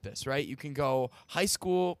with this, right? You can go high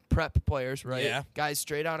school prep players, right? Yeah. Guys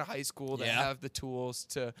straight out of high school that Yeah. have the tools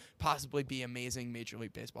to possibly be amazing Major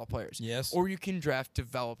League Baseball players. Yes. Or you can draft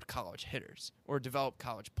developed college hitters or developed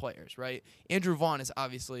college players, right? Andrew Vaughn is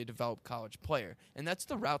obviously a developed college player, and that's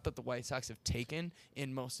the route that the White Sox have taken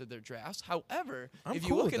in most of their drafts. However, I'm if you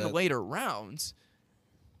cool look with in the that. later rounds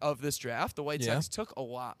of this draft, the White Yeah. Sox took a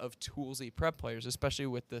lot of toolsy prep players, especially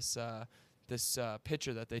with this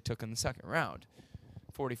pitcher that they took in the second round.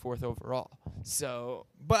 44th overall. So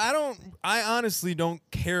But I honestly don't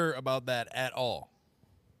care about that at all.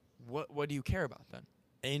 what do you care about then?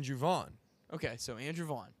 Andrew Vaughn. Okay, so Andrew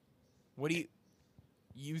Vaughn. What do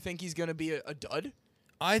you think he's going to be a dud?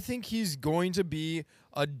 I think he's going to be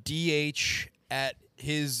a DH at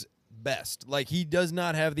his best. Like, he does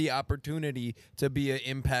not have the opportunity to be an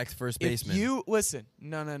impact first baseman. If you listen,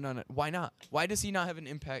 no. Why not? Why does he not have an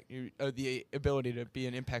impact? The ability to be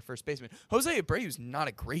an impact first baseman. Jose Abreu's not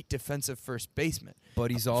a great defensive first baseman.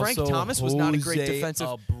 But he's also Frank Thomas was not a great Jose defensive.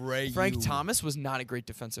 Abreu. Frank Thomas was not a great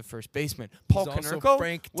defensive first baseman. Paul He's also Konerko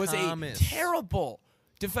Frank was Thomas. a terrible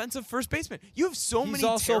defensive first baseman. You have so He's many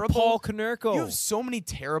also terrible. Paul Konerko. You have so many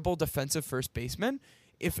terrible defensive first basemen.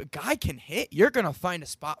 If a guy can hit, you're gonna find a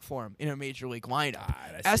spot for him in a major league lineup.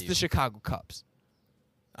 Alright, I As see the you. Chicago Cubs.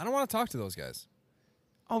 I don't want to talk to those guys.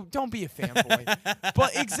 Oh, don't be a fanboy.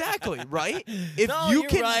 But exactly, right? If No, you you're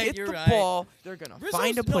can right, hit you're the right. ball, they're gonna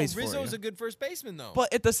find a place for Rizzo's you. a good first baseman, though.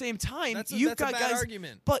 But at the same time, that's you've a got bad guys.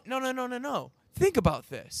 argument. But no. Think about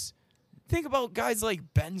this. Think about guys like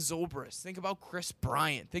Ben Zobrist. Think about Chris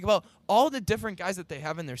Bryant. Think about all the different guys that they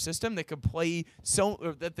have in their system that could play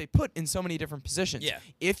or that they put in so many different positions. Yeah.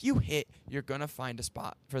 If you hit, you're gonna find a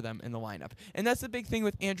spot for them in the lineup, and that's the big thing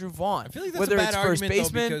with Andrew Vaughn. I feel like that's whether a bad it's first argument, though,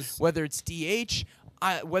 baseman, because- whether it's DH,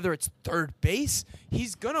 whether it's third base,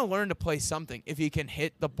 he's gonna learn to play something if he can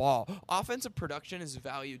hit the ball. Offensive production is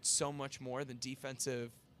valued so much more than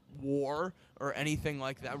defensive WAR or anything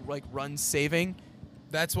like that, like run saving.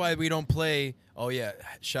 That's why we don't play. Oh yeah,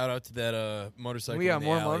 shout out to that motorcycle. We got in the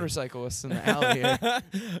more alley. motorcyclists in the alley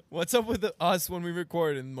here. What's up with us when we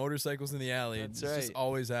record and motorcycles in the alley? That's It just right.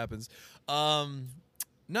 always happens.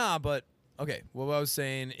 But okay. What I was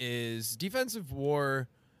saying is defensive WAR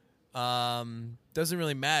doesn't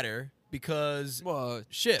really matter because Well,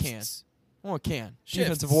 shifts. can. Well, it can. Shifts.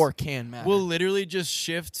 Defensive WAR can matter. We'll literally just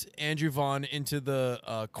shift Andrew Vaughn into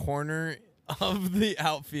the corner of the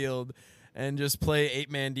outfield and just play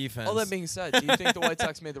 8-man defense. all that being said, do you think the White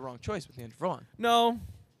Sox made the wrong choice with Andrew Vaughn? No.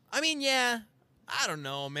 I mean, yeah. I don't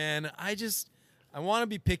know, man. I want to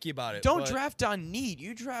be picky about it. Don't but draft on need.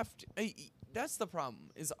 You draft. That's the problem.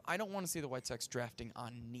 Is I don't want to see the White Sox drafting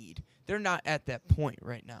on need. They're not at that point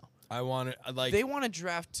right now. I want to like. They want to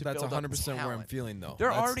draft to That's build 100% up where I'm talent. feeling though. They're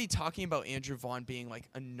That's- already talking about Andrew Vaughn being like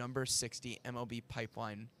a number 60 MLB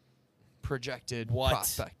pipeline projected what?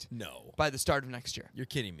 prospect No. by the start of next year. You're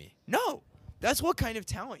kidding me. No, that's what kind of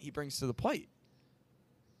talent he brings to the plate.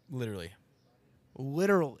 Literally.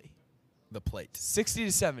 Literally, The plate. 60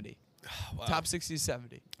 to 70, Wow. top 60 to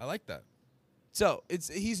 70. I like that. So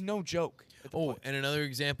he's no joke. At the Oh, plate. and another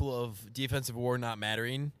example of defensive WAR not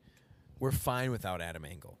mattering. We're fine without Adam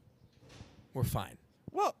Engel. We're fine.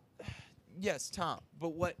 Well, yes, Tom, but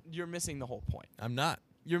what you're missing the whole point. I'm not.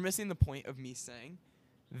 You're missing the point of me saying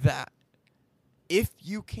that if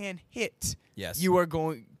you can hit, Yes. you are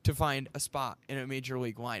going to find a spot in a major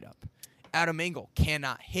league lineup. Adam Engel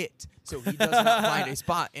cannot hit, so he does not find a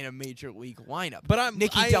spot in a major league lineup. But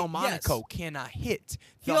Nicky Delmonico cannot hit.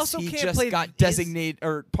 He Thus, also he can't just play got his- designated,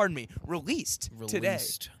 or pardon me, released today.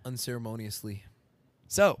 Released unceremoniously.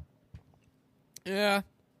 So Yeah.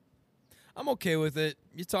 I'm okay with it.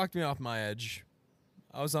 You talked me off my edge.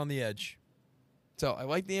 I was on the edge. So I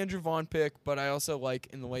like the Andrew Vaughn pick, but I also like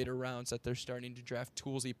in the later rounds that they're starting to draft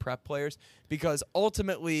toolsy prep players because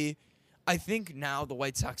ultimately I think now the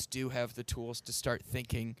White Sox do have the tools to start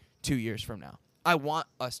thinking 2 years from now. I want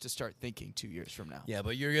us to start thinking 2 years from now. Yeah,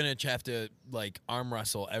 but you're going to have to like arm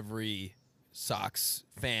wrestle every Sox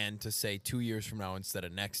fan to say 2 years from now instead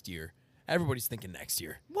of next year. Everybody's thinking next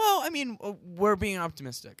year. Well, I mean, we're being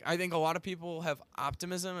optimistic. I think a lot of people have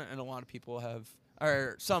optimism and a lot of people have,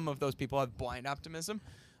 or some of those people have blind optimism.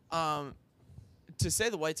 To say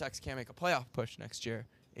the White Sox can't make a playoff push next year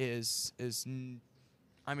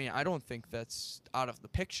I mean, I don't think that's out of the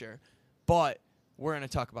picture, but we're going to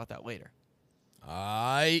talk about that later.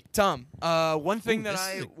 Tom, one thing that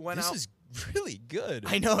I went out. This is really good.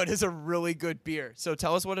 I know it is a really good beer. So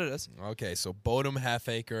tell us what it is. Okay, so Bodum Half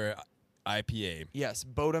Acre IPA. Yes,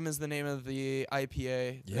 Bodum is the name of the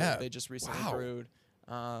IPA Yeah. that they just recently Wow. brewed.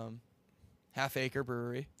 Half Acre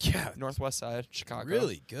Brewery, Yeah. Northwest Side, Chicago.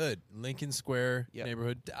 Really good. Lincoln Square Yep.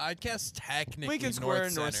 neighborhood. I guess technically Lincoln Square,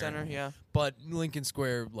 North Center, yeah. But Lincoln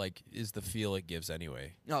Square is the feel it gives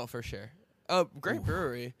anyway. Oh, for sure. Great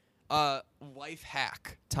brewery. Life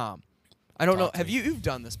hack, Tom. I don't know. Talk to Have me. you've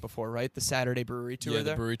done this before, right? The Saturday brewery tour the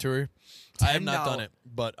there. brewery tour. I have not $10. done it,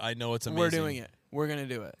 but I know it's amazing. We're doing it. We're gonna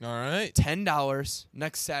do it. All right. $10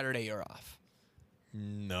 next Saturday. You're off.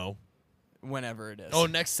 No. Whenever it is. Oh,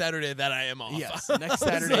 next Saturday that I am off. Yes, I next was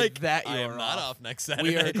Saturday like, that I you're am not off. off next Saturday.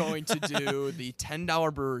 We are going to do the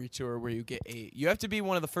 $10 brewery tour where you get you have to be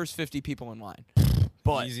one of the first 50 people in line.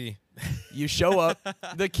 But Easy. you show up.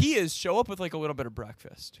 The key is show up with like a little bit of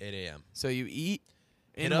breakfast. 8 a.m. So you eat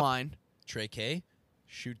in Hit up. line. Trey K.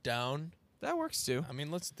 Shoot down. That works too. I mean,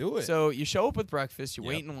 let's do it. So you show up with breakfast. You Yep.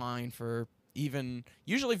 wait in line for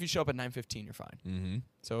usually if you show up at 9:15, you're fine. mm-hmm.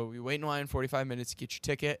 So you wait in line 45 minutes to get your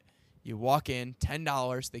ticket. You walk in,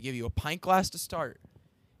 $10. They give you a pint glass to start,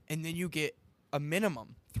 and then you get a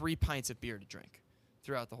minimum 3 pints of beer to drink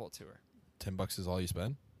throughout the whole tour. $10 is all you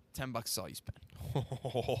spend? $10 is all you spend.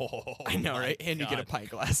 Oh, I know, my right? And you get a God. pint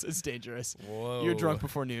glass. It's dangerous. Whoa. You're drunk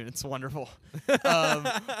before noon. It's wonderful.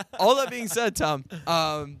 All that being said, Tom,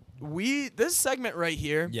 this segment right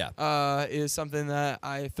here is something that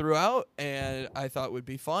I threw out and I thought would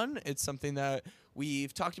be fun. It's something that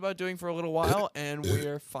we've talked about doing for a little while, and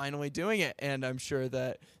we're finally doing it. And I'm sure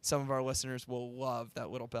that some of our listeners will love that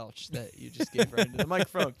little belch that you just gave right into the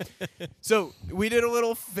microphone. So we did a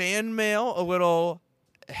little fan mail, a little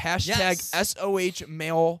hashtag SOH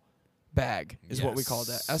mail bag is what we called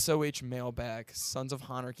it. SOH mailbag, Sons of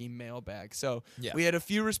Honarchy mailbag. So we had a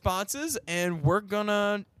few responses, and we're going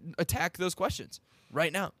to attack those questions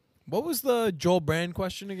right now. What was the Joel Brand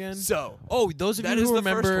question again? So, those of that you is who the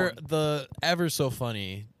first remember one. the ever so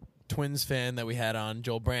funny Twins fan that we had on,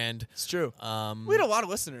 Joel Brand. It's true. We had a lot of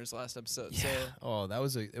listeners last episode. Yeah.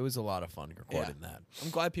 So It was a lot of fun recording that.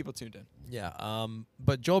 I'm glad people tuned in. Yeah.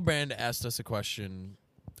 But Joel Brand asked us a question.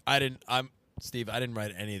 Steve, I didn't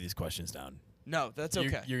write any of these questions down. No, that's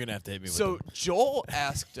okay. You're gonna have to hit me with So them. Joel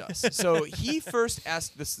asked us. So he first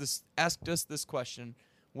asked us this question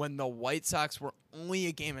when the White Sox were only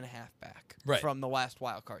a game and a half back from the last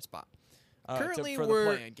wild card spot. Currently, for the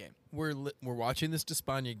play-in game. We're watching this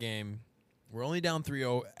Despaigne game. We're only down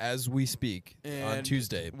 3-0 as we speak on And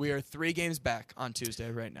Tuesday. We are 3 games back on Tuesday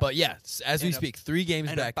right now. But yes, as we And speak, 3 games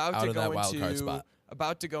and back about out to of go that wild card into- spot.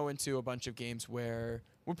 About to go into a bunch of games where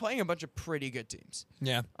we're playing a bunch of pretty good teams.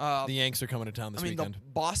 Yeah, the Yanks are coming to town this weekend,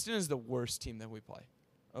 Boston is the worst team that we play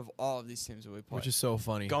of all of these teams that we play. which is so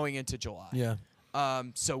funny. going into July. Yeah.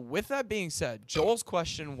 So with that being said, Joel's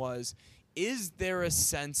question was, is there a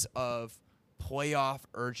sense of playoff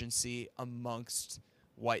urgency amongst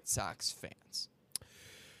White Sox fans?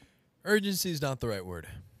 Urgency is not the right word.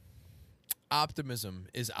 Optimism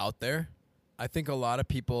is out there. I think a lot of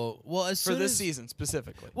people. Well, as For soon this as, season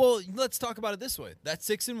specifically. Well, let's talk about it this way. That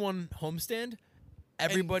 6-1 homestand,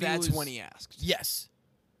 everybody and that's was. when he asked. Yes,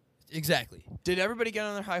 exactly. Did everybody get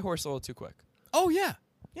on their high horse a little too quick? Oh yeah,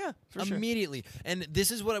 Yeah, for sure. immediately. And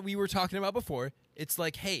this is what we were talking about before. It's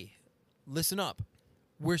like, hey, listen up.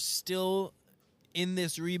 We're still in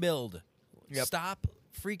this rebuild. Yep. Stop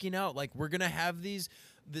freaking out. Like we're gonna have these.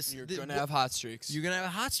 You're going to have hot streaks. You're gonna have a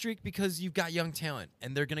hot streak because you've got young talent,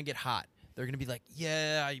 and they're gonna get hot. They're gonna be like,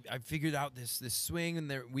 yeah, I figured out this swing, and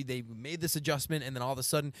they made this adjustment, and then all of a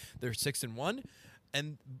sudden they're 6-1,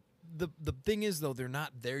 and the thing is though they're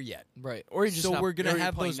not there yet. Right. Or you're just So not, we're gonna or you're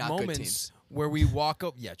have playing those not good moments teams. where we walk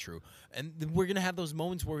up. Yeah, true. And we're gonna have those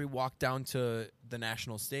moments where we walk down to the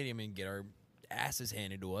National Stadium and get our asses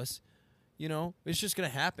handed to us. You know, it's just gonna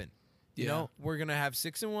happen. You Yeah. know, we're gonna have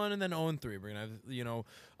 6-1 and then 0-3. We're gonna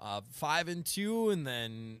have 5-2 and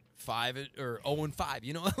then 0-5.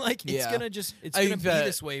 You know, like it's Yeah. gonna just I gonna think be that-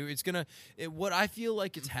 this way. What I feel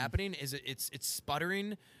like it's happening is it's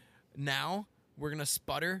sputtering now. We're gonna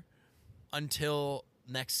sputter until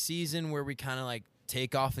next season where we kind of like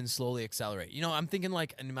take off and slowly accelerate. You know, I'm thinking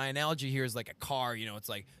like, and my analogy here is like a car. You know, it's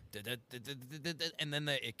like and then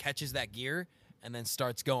it catches that gear and then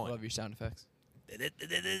starts going. Love your sound effects. It's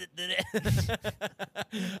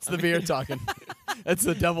It's the beer talking. That's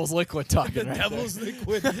the devil's liquid talking right Devil's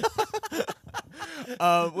liquid. With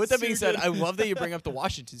that being So said, good. I love that you bring up the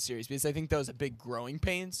Washington series because I think that was a big growing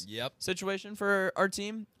pains Yep. situation for our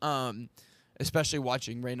team. Especially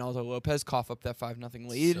watching Reynaldo Lopez cough up that 5-0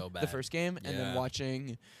 lead So the bad. first game, and then Yeah.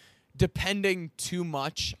 watching depending too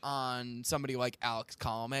much on somebody like Alex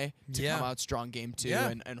Colome to Yeah. come out strong game 2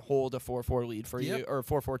 Yeah. and hold a 4-4 lead for you Yep. or a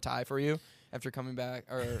 4-4 tie for you after coming back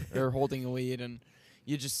or holding a lead. And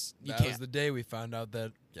You That can't. was the day we found out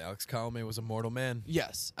that Alex Colomé was a mortal man.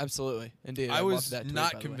 Yes, absolutely, indeed. I love was that tweet, not by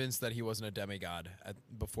the way. convinced that he wasn't a demigod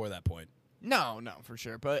before that point. No, for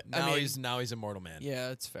sure. But Now I mean, he's a mortal man. yeah,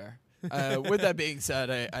 it's fair. With that being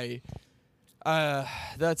said,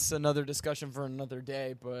 that's another discussion for another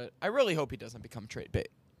day. But I really hope he doesn't become trade bait.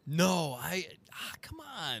 No, come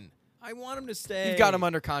on. I want him to stay. You've got him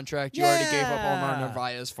under contract. You already gave up Omar Yeah.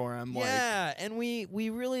 Narvaez for him. Yeah, and we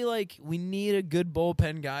really we need a good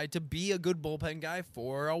bullpen guy to be a good bullpen guy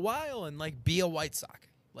for a while and be a White Sox.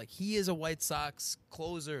 He is a White Sox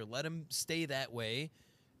closer. Let him stay that way,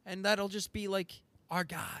 and that'll just be our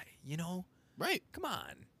guy. Right. Come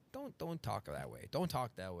on, don't talk that way. Don't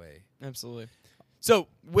talk that way. Absolutely. So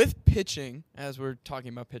with pitching, as we're talking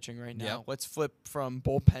about pitching right now, Yep. let's flip from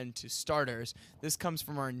bullpen to starters. This comes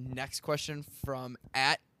from our next question from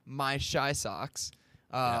 @MyShySox.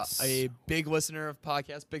 Yes. A big listener of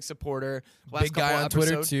podcasts, big supporter. Last Big guy couple on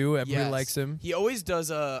Twitter episodes- too. Everybody Yes. likes him. He always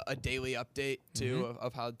does a daily update too Mhm.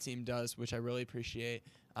 of how the team does, which I really appreciate.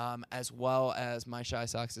 As well as My Shy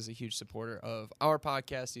Sox is a huge supporter of our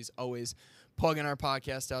podcast. He's always plugging our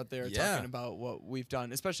podcast out there, Yeah. talking about what we've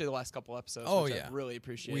done, especially the last couple episodes. Oh, which yeah. I really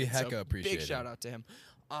appreciate. We hecka So appreciate Big it. shout out to him.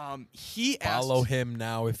 He Follow asked, him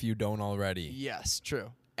now if you don't already. Yes,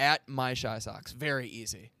 true. My Shy Sox, very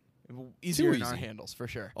easy. Easier than our easy. handles for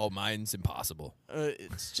sure. Oh, mine's impossible.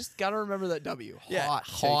 It's just gotta remember that W. hot.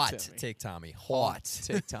 Take Timmy. Take Tommy. Hot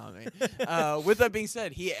take Tommy. With that being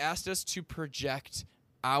said, he asked us to project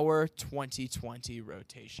our 2020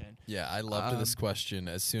 rotation. Yeah, I loved this question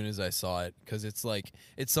as soon as I saw it because it's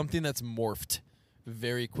something that's morphed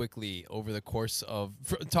very quickly over the course of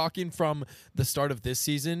talking from the start of this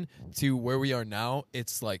season to where we are now.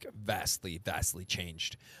 It's vastly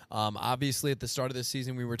changed. Obviously, at the start of this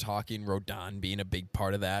season, we were talking Rodon being a big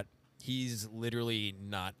part of that. He's literally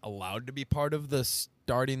not allowed to be part of the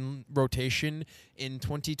starting rotation in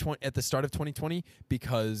 2020 at the start of 2020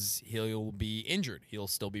 because he'll be injured. He'll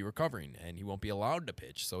still be recovering and he won't be allowed to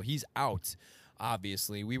pitch. So he's out.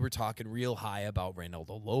 Obviously, we were talking real high about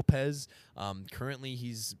Reynaldo Lopez. Currently,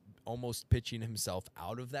 he's almost pitching himself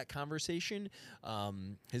out of that conversation.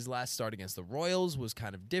 His last start against the Royals was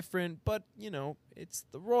kind of different, but it's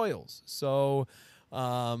the Royals. So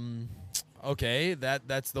okay,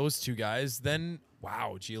 that's those two guys. Then,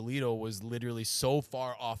 wow, Giolito was literally so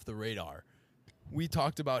far off the radar. We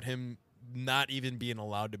talked about him not even being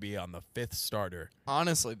allowed to be on the fifth starter.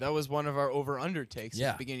 Honestly, that was one of our over-under takes at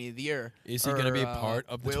Yeah. the beginning of the year. Is he going to be a part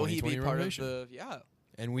of the will 2020 he be part rotation? of the? Yeah.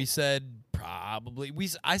 And we said probably.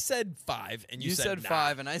 I said 5, and you said nah.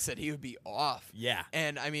 5, and I said he would be off. Yeah.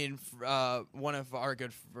 And I mean, one of our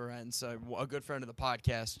good friends, a good friend of the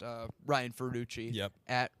podcast, Ryan Ferrucci, Yep.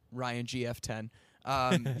 at RyanGF10.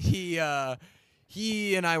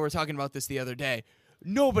 He and I were talking about this the other day.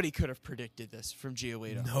 Nobody could have predicted this from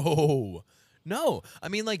Giolito. No. I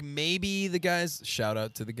mean, maybe the guys. Shout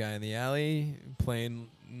out to the guy in the alley playing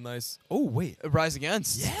nice. Oh wait. Rise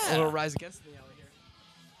Against. Yeah. A little Rise Against in the alley here.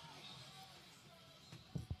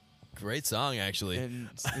 Great song, actually. And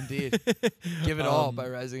indeed. Give It All by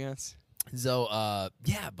Rise Against. So,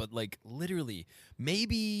 yeah, but literally,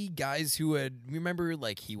 maybe guys who remember,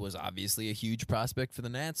 he was obviously a huge prospect for the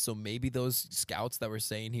Nats, so maybe those scouts that were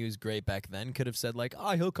saying he was great back then could have said,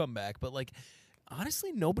 he'll come back. But,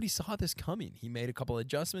 honestly, nobody saw this coming. He made a couple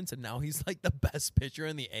adjustments, and now he's, the best pitcher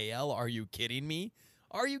in the AL. Are you kidding me?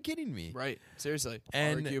 Are you kidding me? Right. Seriously.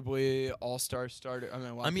 And arguably all-star starter. I mean,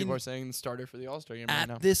 a lot of people are saying the starter for the All-Star game right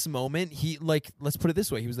now. At this moment, he let's put it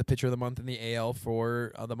this way: he was the pitcher of the month in the AL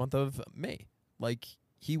for the month of May.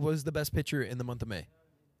 He was the best pitcher in the month of May.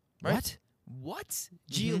 Right. What?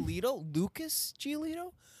 Giolito? Lucas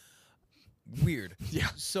Giolito? Weird. Yeah.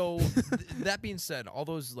 So that being said, all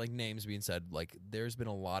those names being said, there's been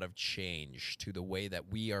a lot of change to the way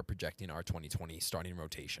that we are projecting our 2020 starting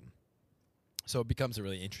rotation. So it becomes a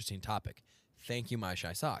really interesting topic. Thank you, My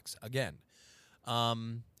Shy Sox. Again,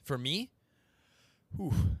 for me,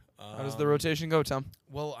 How does the rotation go, Tom?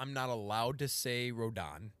 well, I'm not allowed to say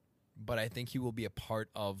Rodon, but I think he will be a part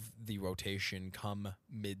of the rotation come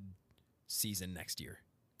mid-season next year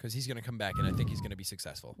because he's going to come back, and I think he's going to be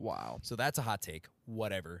successful. Wow. So that's a hot take.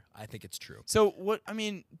 Whatever. I think it's true. So,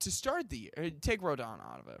 to start the year, take Rodon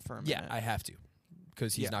out of it for a minute. Yeah, I have to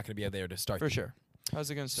because he's Yeah. not going to be there to start For the sure. How's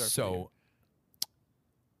it going to start? for So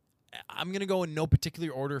I'm going to go in no particular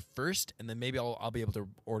order first, and then maybe I'll be able to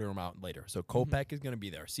order them out later. So Kopech is going to be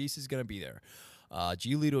there. Cease is going to be there.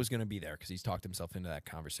 Giolito is going to be there because he's talked himself into that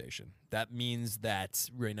conversation. That means that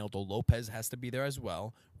Reynaldo Lopez has to be there as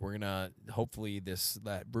well. We're going to hopefully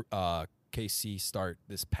KC start,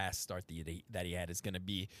 this past start that he had, is going to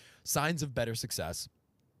be signs of better success.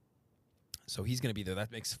 So he's going to be there.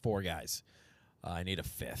 That makes 4 guys. I need a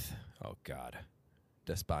 5th. Oh, God.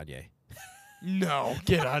 Despagne. No,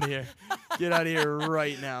 get out of here. Get out of here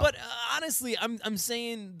right now. But honestly, I'm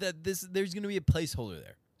saying that there's going to be a placeholder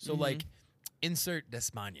there. So, like, insert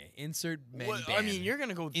Despagne. Insert Manny Well, I Ban. mean, you're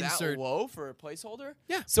gonna go that low for a placeholder?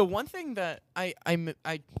 Yeah. So one thing that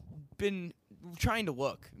I've been trying to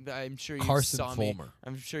look. I'm sure you Carson saw Fulmer. me.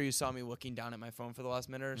 I'm sure you saw me looking down at my phone for the last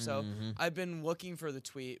minute or so. Mhm. I've been looking for the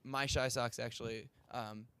tweet. My Shy Sox actually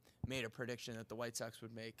made a prediction that the White Sox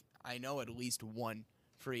would make. I know at least one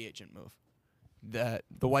free agent move. That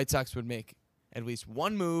the White Sox would make at least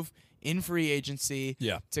one move in free agency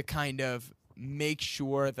to kind of make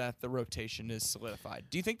sure that the rotation is solidified.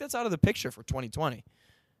 Do you think that's out of the picture for 2020?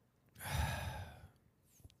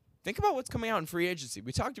 Think about what's coming out in free agency.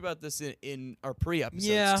 We talked about this in our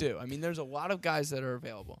pre-episodes, too. I mean, there's a lot of guys that are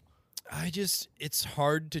available. It's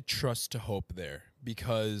hard to trust to hope there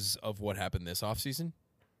because of what happened this offseason.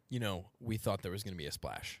 You know, we thought there was going to be a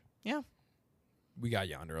splash. Yeah. We got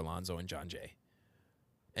Yonder Alonso and John Jay.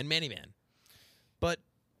 And Manny Man. But,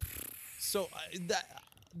 so,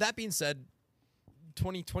 that being said,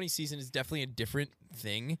 2020 season is definitely a different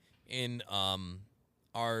thing in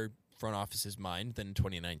our front office's mind than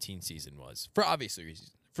 2019 season was for obvious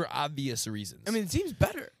reasons. I mean, the team's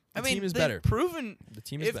better. The team is they've better. Proven The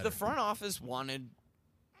team is if better. the front office wanted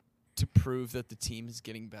to prove that the team is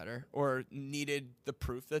getting better or needed the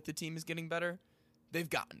proof that the team is getting better, they've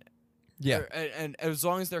gotten it. Yeah. And as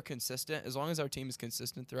long as they're consistent, as long as our team is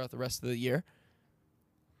consistent throughout the rest of the year,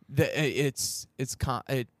 it's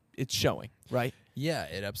showing, right? Yeah,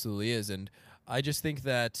 it absolutely is. And I just think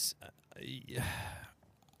that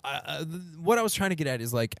what I was trying to get at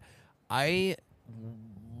is, like, I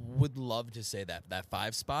would love to say that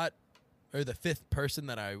 5 spot or the 5th person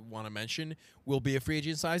that I want to mention will be a free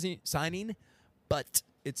agent signing, but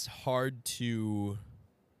it's hard to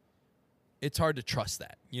trust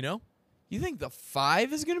that, you know? You think the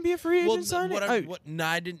 5 is going to be a free agent signing? No,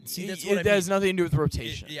 I didn't see. That's what I That mean. has nothing to do with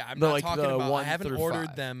rotation. I'm not like talking the about. 1 I haven't through ordered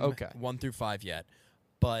 5. them 1 through 5 yet,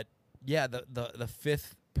 but yeah, the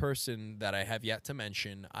 5th person that I have yet to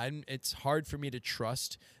mention, it's hard for me to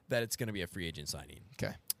trust that it's going to be a free agent signing.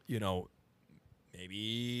 Okay. You know,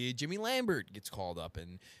 maybe Jimmy Lambert gets called up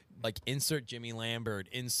and, like, insert Jimmy Lambert,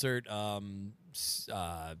 insert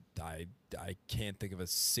I can't think of a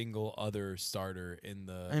single other starter in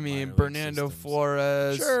the I mean, minor league Bernardo systems.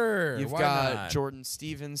 Flores. Sure, You've why got not? Jordan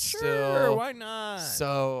Stevens Sure, still. why not?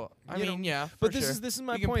 So, You know, yeah, But for this sure. is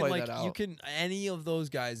my We can point. play Like, that out. you can any of those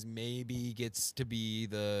guys maybe gets to be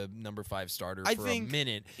the number 5 starter I for think- a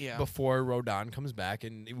minute yeah. before Rodon comes back,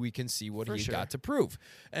 and we can see what For he's sure. got to prove.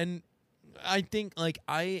 And I think, like,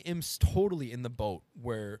 I am totally in the boat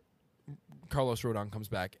where Carlos Rodon comes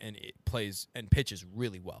back and it plays and pitches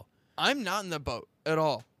really well. I'm not in the boat at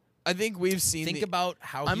all. I think we've seen. Think about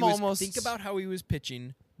how think about how he was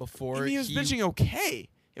pitching before he was pitching okay.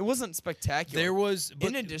 It wasn't spectacular. There was, but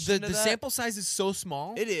In addition to the that- sample size is so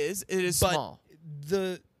small. It is but small.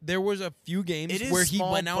 there was a few games It is where he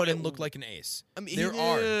small, went out but and it- looked like an ace. I mean, there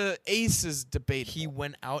are. Ace is debatable. He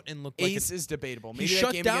went out and looked like Ace is debatable. he Maybe that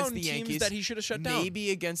shut game down against the teams Yankees that he should have shut down. Maybe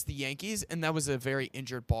against the Yankees, and that was a very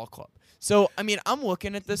injured ball club. So, I mean, I'm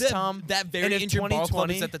looking at this, Tom. That and very if injured ball club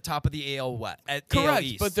 2020 is at the top of the AL West. At Correct, AL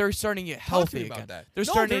East. but they're starting to get Talk healthy to me about again. that. They're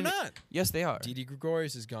No, starting. they're not. Yes, they are. Didi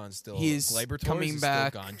Gregorius is gone still. He's Gleyber Torres coming is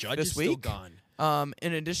back still gone. Judge this is still week. gone.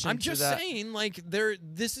 In addition I'm to just that, saying, like,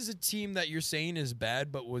 this is a team that you're saying is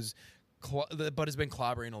bad, but but has been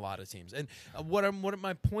clobbering a lot of teams. And what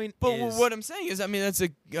my point but is, what I'm saying is, I mean,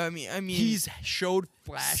 I mean, he's showed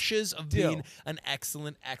flashes of Still. being an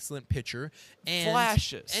excellent pitcher. And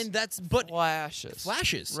Flashes. and that's but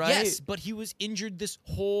flashes, right? Yes, but he was injured this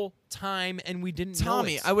whole time, and we didn't know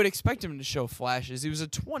Tommy, it. I would expect him to show flashes. He was a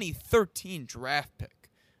 2013 draft pick.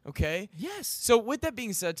 Okay. Yes. So with that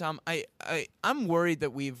being said, Tom, I'm worried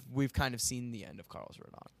that we've kind of seen the end of Carlos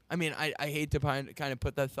Rodon. I mean, I hate to kind of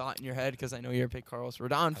put that thought in your head because I know you're a big Carlos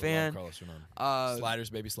Rodon fan. I love Carlos Rodon. Uh, Sliders,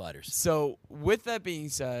 baby, sliders. So with that being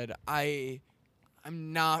said, I'm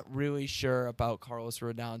not really sure about Carlos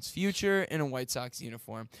Rodon's future in a White Sox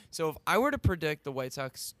uniform. So if I were to predict the White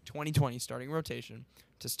Sox 2020 starting rotation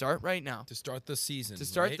to start right now, To start the season. to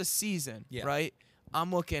start right? the season, Yeah. right?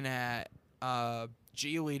 I'm looking at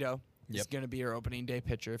Giolito. He's Yep. going to be your opening day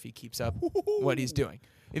pitcher if he keeps up what he's doing.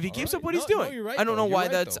 If he All keeps right. up what No, he's no, doing, you're right, I don't though. know You're why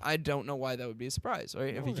right, that's. though. I don't know why that would be a surprise,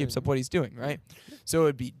 right? If he No, keeps then- up what he's doing, right? So it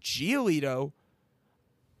would be Giolito,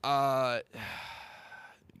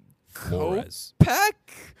 Flores. Kopech,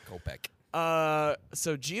 Kopech. So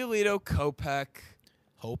Giolito, Kopech.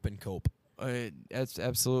 Hope and cope. That's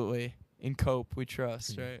absolutely in Cope we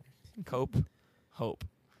trust, right? Cope, hope.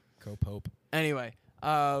 Cope, hope. Anyway,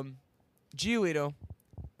 Giolito,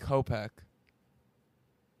 Kopech,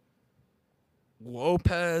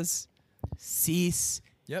 Lopez, Cease.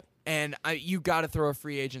 Yep. And you got to throw a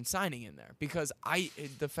free agent signing in there because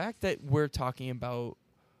the fact that we're talking about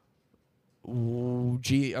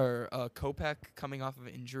Kopech coming off of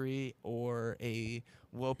injury or a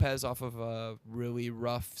Lopez off of a really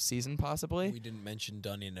rough season possibly. We didn't mention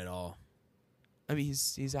Dunning at all. I mean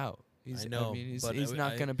he's out. I know, he's but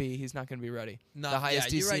not gonna be ready. No, the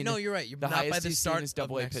highest you're he's right. seen. No, you're right. The not highest by the he's start seen is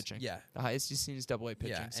double A next, pitching. Yeah, The highest he's seen is double A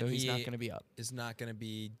pitching, so and he's not he gonna be up. is not going to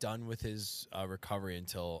be done with his recovery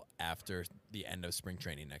until after the end of spring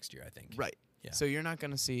training next year, I think. Right. Yeah. So you're not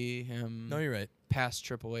gonna see him. No, you're right. Past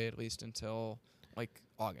AAA at least until like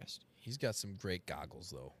August. He's got some great goggles,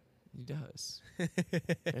 though. He does.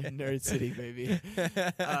 Nerd City, baby.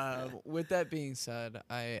 With that being said,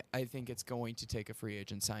 I think it's going to take a free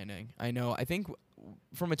agent signing. I think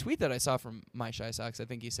from a tweet that I saw from My Shy Sox, I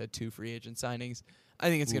think he said 2 free agent signings. I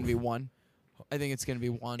think it's going to be 1. I think it's going to be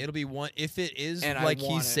 1. It'll be 1. If it is And like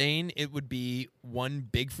he's saying, it would be 1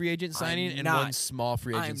 big free agent signing and 1 small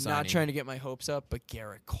free agent signing. I'm not trying to get my hopes up, but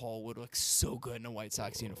Garrett Cole would look so good in a White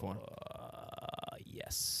Sox uniform.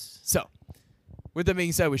 Yes. So, with that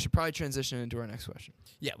being said, we should probably transition into our next question.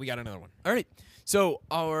 Yeah, we got another one. All right. So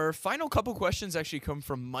our final couple questions actually come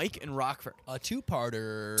from Mike in Rockford. A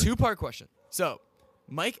 2-parter. 2-part question. So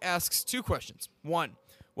Mike asks 2 questions. 1,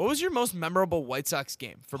 what was your most memorable White Sox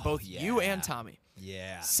game for both you and Tommy?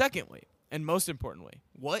 Yeah. Secondly, and most importantly,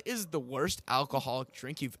 what is the worst alcoholic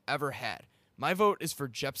drink you've ever had? My vote is for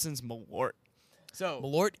Jepson's Malort. So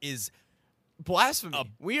Malort is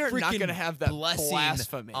blasphemy. We are not going to have that blessing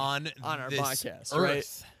blasphemy on our this podcast, earth.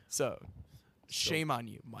 right? So, shame on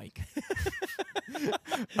you, Mike.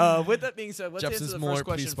 With that being said, let's Jepson's answer the Malort, first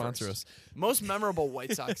question please sponsor first. us. Most memorable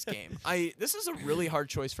White Sox game. This is a really hard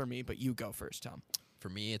choice for me, but you go first, Tom. For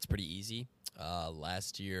me, it's pretty easy.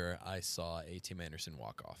 Last year, I saw a Tim Anderson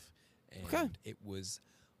walk-off, and it was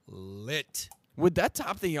lit. Would that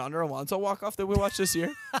top the Yonder Alonso walk-off that we watched this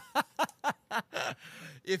year?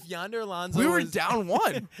 If Yonder Alonso We were was down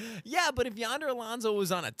 1. Yeah, but if Yonder Alonso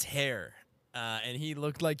was on a tear, and he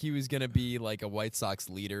looked like he was going to be like a White Sox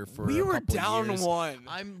leader for We a were couple down years, 1.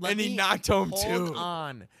 let And he me knocked home hold 2.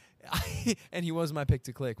 on. And he was my pick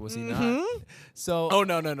to click, was he not? So Oh,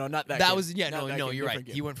 no, not that that game. was Not that game, you're right. different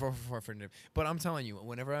game. He went 4 for 4. But I'm telling you,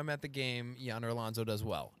 whenever I'm at the game, Yonder Alonso does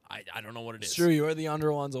well. I don't know what it is. It's true, you are the Yonder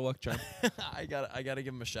Alonso luck charm. I gotta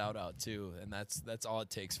give him a shout out too, and that's all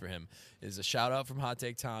it takes for him is a shout out from Hot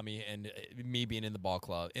Take Tommy and me being in the ball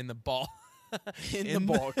club in the ball In the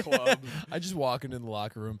ball club. I just walk into the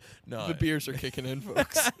locker room. No, The beers are kicking in,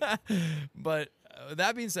 folks. But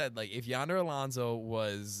that being said, like if Yonder Alonso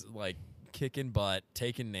was like kicking butt,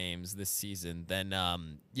 taking names this season, then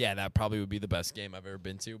that probably would be the best game I've ever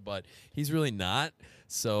been to. But he's really not.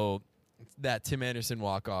 So that Tim Anderson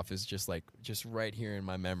walk-off is just right here in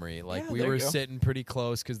my memory. Like Yeah, we there were you go. sitting pretty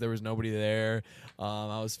close because there was nobody there.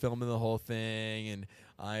 I was filming the whole thing, and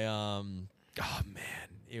I oh man,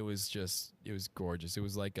 it was gorgeous. It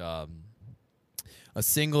was like a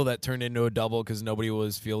single that turned into a double because nobody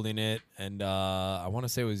was fielding it, and I want to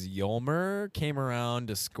say it was Yolmer came around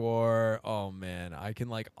to score. Oh man, I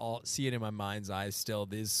can all see it in my mind's eye still.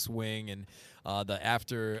 This swing and the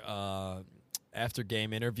after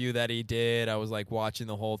game interview that he did, I was like watching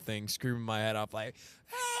the whole thing, screaming my head off like,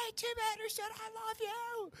 "Hey, Tim Anderson, I love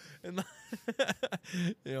you!" And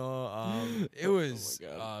it was Oh my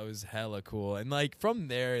God. it was hella cool. And from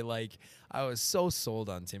there, I was so sold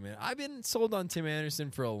on Tim. I've been sold on Tim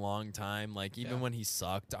Anderson for a long time. Even when he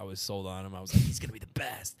sucked, I was sold on him. I was like, he's gonna be the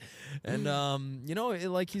best. And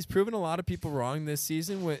he's proven a lot of people wrong this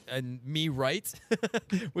season, and me right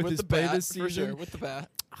with his the play bat, this for season. sure. With the bat.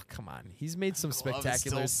 Oh, come on, he's made some Glove is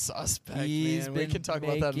spectacular. still suspect, He's man. We been can talk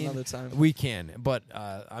about that making- another time. We can, but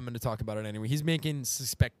I'm going to talk about it anyway. He's making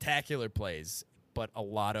spectacular plays, but a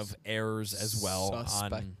lot of errors as well. On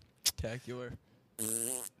Spectacular.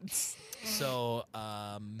 so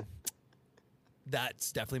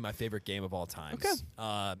that's definitely my favorite game of all time. Okay.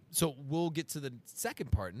 So we'll get to the second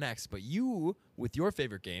part next, but you, with your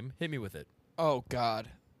favorite game, hit me with it. Oh God,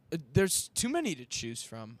 there's too many to choose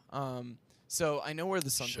from. So I know we're the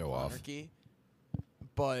Sons Show of off. Monarchy,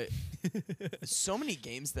 but so many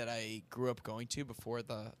games that I grew up going to before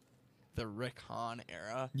the Rick Hahn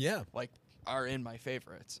era, Yeah. are in my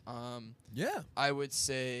favorites. Yeah. I would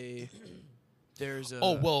say There's a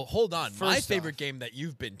Oh, well, hold on. My First favorite off- game that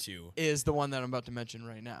you've been to, is the one that I'm about to mention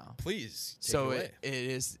right now. please take So it away. it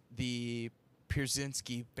is the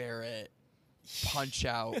Pierzynski Barrett punch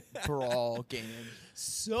out brawl game.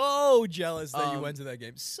 So jealous that you Um, went to that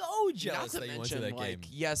game. So Not jealous to that you went mention, to that like,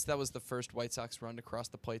 game. yes, that was the first White Sox run to cross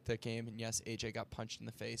the plate that game, and yes, AJ got punched in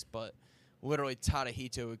the face, but literally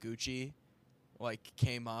Tadahito Iguchi, like,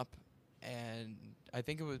 came up, and I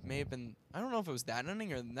think it may have been, I don't know if it was that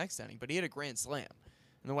inning or the next inning, but he had a grand slam,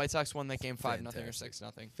 and the White Sox won that game 5-0 or Fantastic.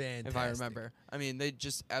 6-0. Fantastic. If I remember. I mean, they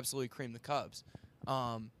just absolutely creamed the Cubs.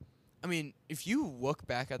 I mean, if you look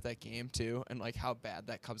back at that game too, and like how bad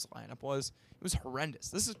that Cubs lineup was, it was horrendous.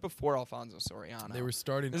 This is before Alfonso Soriano. They were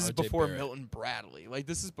starting. This is RJ before Barrett. Milton Bradley. Like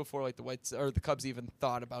this is before like the Cubs even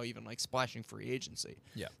thought about even like splashing free agency.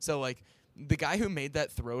 Yeah. So like the guy who made that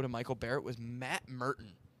throw to Michael Barrett was Matt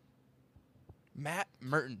Merton. Matt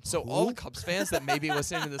Merton. So all the Cubs fans that may be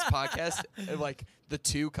listening to this podcast, like the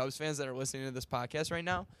 2 Cubs fans that are listening to this podcast right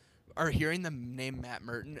now, are hearing the name Matt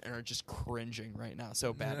Merton and are just cringing right now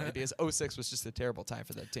so badly because 06 was just a terrible time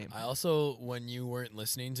for that team. I also, when you weren't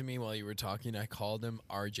listening to me while you were talking, I called him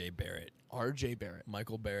RJ Barrett. RJ Barrett.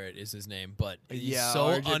 Michael Barrett is his name, but he's Yeah, so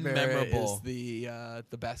RJ Barrett unmemorable. is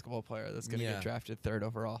the basketball player that's going to Yeah. get drafted 3rd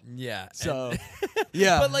overall. Yeah. So, and-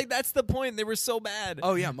 yeah. but like that's the point. They were so bad.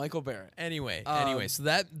 Oh yeah, Michael Barrett. Anyway, Um, so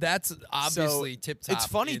that's obviously tip top. It's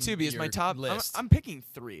funny in too because my your top list. I'm picking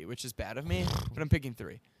 3, which is bad of me, but I'm picking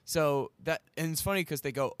 3. So that and it's funny because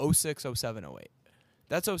they go 06, 07, 08.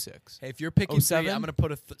 That's 06. Hey, if you're picking 3, 07? I'm gonna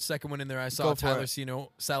put a second one in there. I saw Go for Tyler it.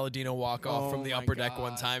 Saladino walk off Oh from the my upper deck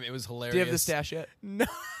one God. time. It was hilarious. Do you have the stash yet? No,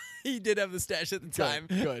 he did have the stash at the time.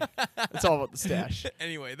 Good. It's all about the stash.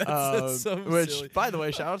 Anyway, that's so which, silly. by the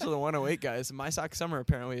way, shout out to the 108 guys. My Sock Summer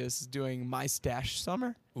apparently is doing My Stash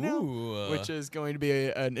Summer, now, Ooh, which is going to be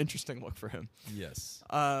an interesting look for him. yes,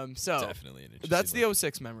 So definitely an interesting that's look. the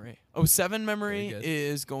 06 memory. 07 memory Very good.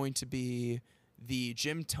 is going to be the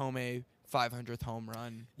Jim Tomei 500th home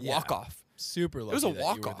run Yeah. walk-off. Super lucky was a that you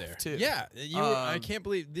walk-off, were there. too. Yeah, you were, I Um, can't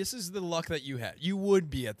believe this is the luck that you had. You would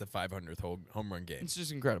be at the 500th home run game. It's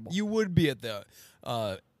just incredible. You would be at the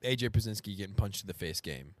AJ Pierzynski getting punched in the face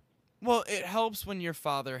game. Well, it helps when your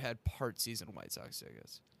father had part season White Sox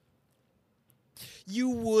tickets. You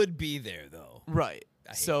would be there though. Right.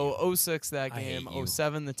 I hate So 06 that I hate game, you.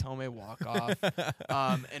 07 the Tomei walk off,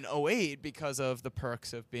 and 08 because of the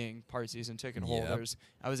perks of being part season ticket Yep. holders,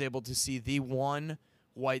 I was able to see the one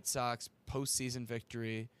White Sox postseason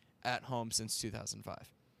victory at home since 2005.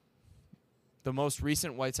 The most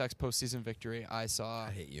recent White Sox postseason victory I saw,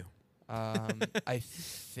 I hate you. I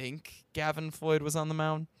think Gavin Floyd was on the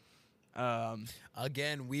mound.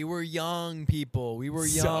 Again, we were young people. We were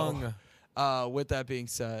So, young. With that being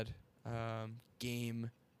said,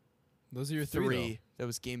 game Those are your 3. That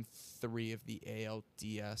was game 3 of the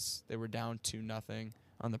ALDS. They were down 2-0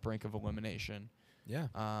 on the brink of elimination. Yeah.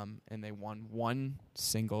 And they won one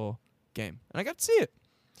single game. And I got to see it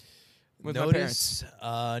with my parents.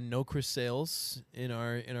 Notice no Chris Sales in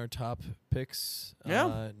our top picks.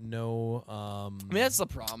 Yeah. No. I mean, that's the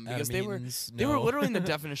problem because they were literally in the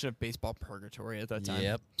definition of baseball purgatory at that time.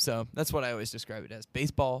 Yep. So that's what I always describe it as,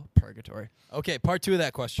 baseball purgatory. Okay, part 2 of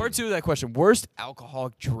that question. Part 2 of that question, worst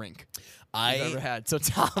alcoholic drink you've ever I had. So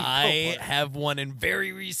Tom, go I for it. have one in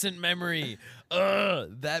very recent memory.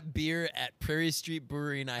 That beer at Prairie Street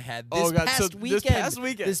Brewery and I had this Oh, God, past so weekend. this past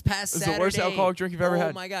weekend This past is Saturday. the worst alcoholic drink you've ever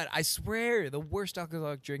had. Oh my God! I swear, the worst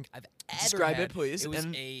alcoholic drink I've ever Describe had. it, please, It was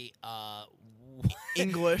and- a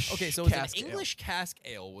English. Okay, so it was cask an ale. English cask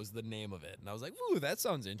ale was the name of it, and I was like, "Ooh, that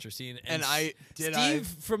sounds interesting." And Steve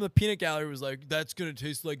from the Peanut Gallery was like, "That's gonna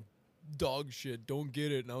taste like dog shit. Don't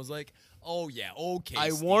get it." And I was like, "Oh yeah, okay." I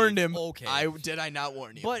Steve, warned him. Okay, Did I not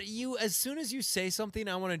warn you? but you, as soon as you say something,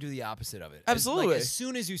 I want to do the opposite of it. Absolutely. As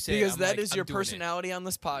soon as you say because it, I'm that like, is I'm your doing it. personality on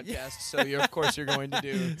this podcast. So you're, of course you're going to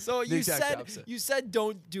do So the you exact said opposite. you said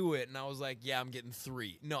don't do it, and I was like, yeah, I'm getting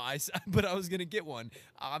 3. No, but I was gonna get one,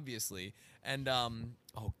 obviously, and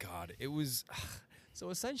oh God, it was so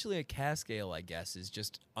essentially a cask ale, I guess, is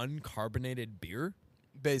just uncarbonated beer.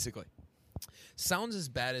 basically. Sounds as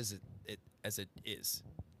bad as it is.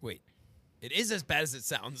 Wait. It is as bad as it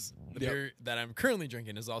sounds. The Yep. beer that I'm currently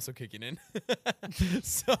drinking is also kicking in.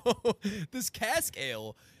 So this cask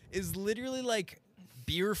ale is literally like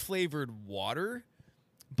beer flavored water,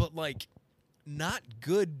 but like not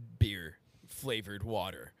good beer flavored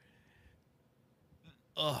water.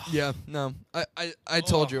 Ugh. Yeah, no. I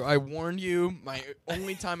told you. I warned you. My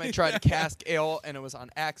only time I tried cask ale, and it was on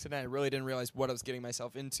accident. I really didn't realize what I was getting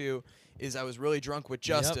myself into. Is I was really drunk with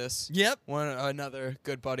Justice. Yep. Another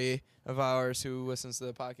good buddy of ours who listens to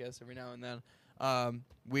the podcast every now and then.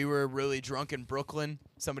 We were really drunk in Brooklyn.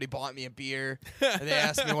 Somebody bought me a beer. And they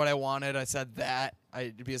asked me what I wanted. I said that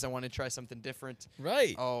because I wanted to try something different.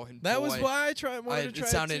 Right. Oh, and that boy, was why I wanted to try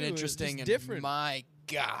it sounded too. interesting and different. my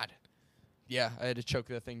God. Yeah, I had to choke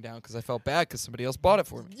that thing down because I felt bad because somebody else bought it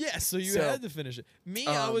for me. Yeah, so you had to finish it. Me,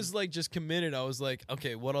 I was like just committed. I was like,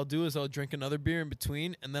 okay, what I'll do is I'll drink another beer in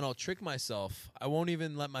between, and then I'll trick myself. I won't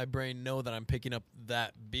even let my brain know that I'm picking up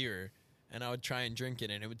that beer, and I would try and drink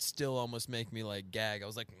it, and it would still almost make me like gag. I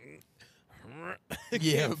was like,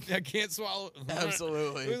 Yeah, I can't swallow.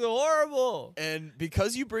 Absolutely. It was horrible. And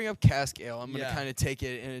because you bring up cask ale, I'm going to Yeah. kind of take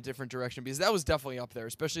it in a different direction because that was definitely up there,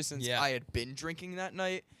 especially since Yeah. I had been drinking that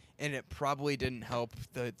night. And it probably didn't help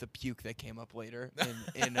the puke that came up later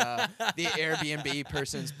in the Airbnb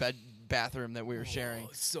person's bathroom that we were sharing.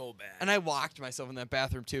 So bad. And I locked myself in that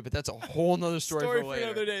bathroom too, but that's a whole nother story for later.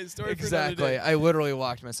 another day. Story for Exactly. another day. I literally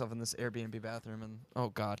locked myself in this Airbnb bathroom, and oh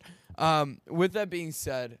God. With that being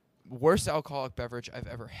said, worst alcoholic beverage I've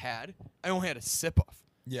ever had. I only had a sip of.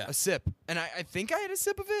 Yeah. A sip, and I think I had a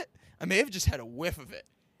sip of it. I may have just had a whiff of it.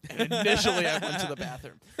 And initially, I went to the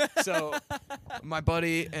bathroom. So, my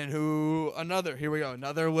buddy and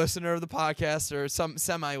another listener of the podcast, or some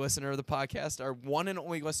semi-listener of the podcast, our one and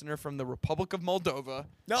only listener from the Republic of Moldova.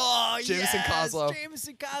 Oh, Jameson yes, Kozlov.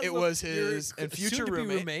 Jameson Kozlov. It was his Your and future soon-to-be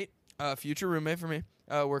roommate. Future roommate for me.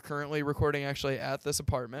 We're currently recording actually at this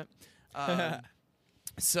apartment.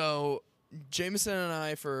 So, Jameson and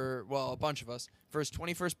I, a bunch of us, for his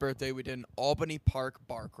 21st birthday, we did an Albany Park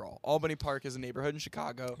bar crawl. Albany Park is a neighborhood in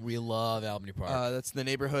Chicago. We love Albany Park. That's the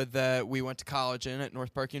neighborhood that we went to college in at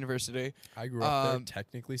North Park University. I grew up there,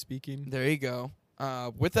 technically speaking. There you go.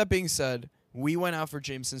 With that being said, we went out for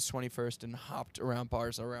Jameson's 21st and hopped around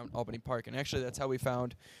bars around Albany Park. And actually, that's how we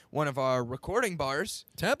found one of our recording bars,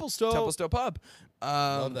 Templestowe Pub.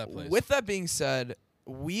 Love that place. With that being said,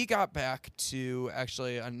 we got back to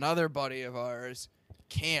actually another buddy of ours,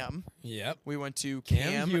 Cam. Yep. We went to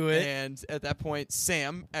Cam Cam, Hewitt. and at that point,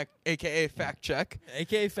 Sam, a.k.a. Fact Check,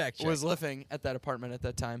 AKA Fact Check. was living at that apartment at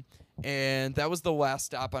that time. And that was the last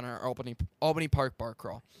stop on our Albany Park bar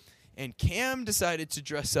crawl. And Cam decided to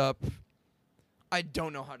dress up. I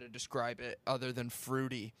don't know how to describe it other than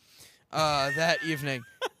fruity. That evening,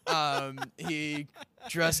 he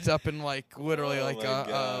dressed up in literally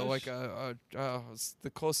it's the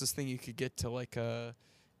closest thing you could get to like a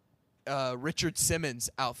Richard Simmons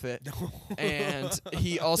outfit, and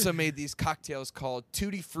he also made these cocktails called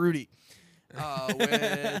Tutti Frutti,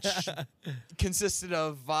 which consisted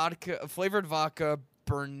of flavored vodka,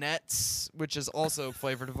 Burnett's, which is also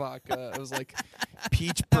flavored vodka. It was like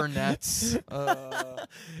peach Burnett's.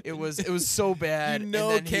 It was so bad. You know,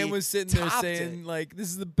 and then Cam he was sitting there topped saying, it. like, this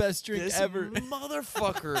is the best drink This ever.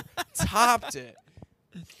 motherfucker topped it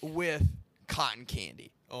with cotton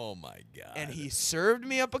candy. Oh, my God. And he served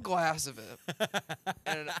me up a glass of it.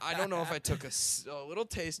 And I don't know if I took a little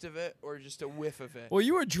taste of it or just a whiff of it. Well,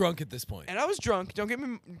 you were drunk at this point. And I was drunk.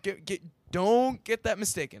 Don't get that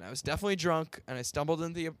mistaken. I was definitely drunk, and I stumbled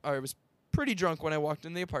into I was pretty drunk when I walked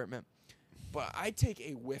in the apartment. But I take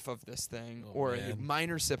a whiff of this thing or a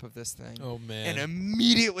minor sip of this thing. Oh, man. And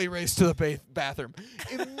immediately race to the bathroom.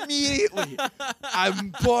 Immediately.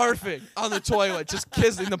 I'm barfing on the toilet, just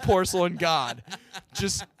kissing the porcelain god.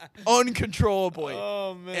 Just uncontrollably.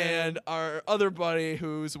 Oh, man. And our other buddy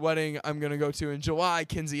whose wedding I'm going to go to in July,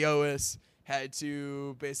 Kinsey Owis, had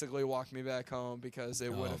to basically walk me back home because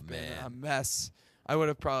it would have been a mess. I would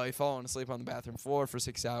have probably fallen asleep on the bathroom floor for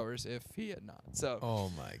 6 hours if he had not. So,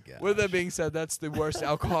 oh my God. With that being said, that's the worst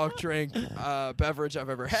alcoholic drink beverage I've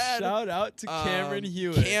ever had. Shout out to Cameron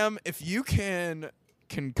Hewitt. Cam, if you can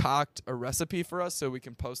concoct a recipe for us so we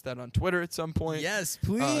can post that on Twitter at some point. Yes,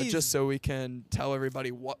 please. Just so we can tell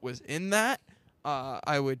everybody what was in that.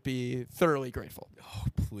 I would be thoroughly grateful. Oh,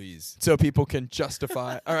 please. So people can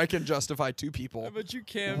justify, or I can justify to people I bet you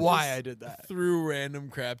Cam why just I did that. threw random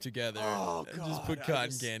crap together Oh, and just God, put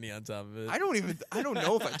cotton candy on top of it. I don't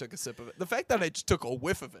know if I took a sip of it. The fact that I just took a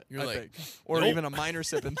whiff of it, You're I like, think, or nope. even a minor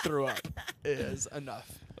sip and threw up is enough.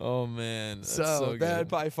 Oh, man. That's So that good.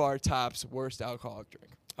 by far tops worst alcoholic drink.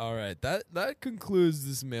 All right. That concludes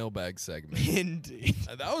this mailbag segment. Indeed.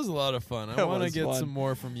 That was a lot of fun. I That want to was get fun. some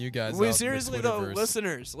more from you guys. We out in the seriously though,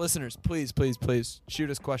 Twitterverse. listeners, please shoot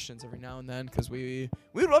us questions every now and then because we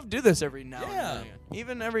would love to do this every now and then,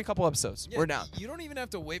 even every couple episodes. Yeah, We're down. You don't even have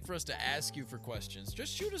to wait for us to ask you for questions.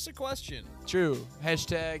 Just shoot us a question. True.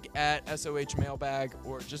 Hashtag at SOH mailbag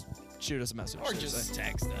or just shoot us a message. Or seriously. just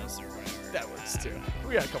text us or whatever. That works too.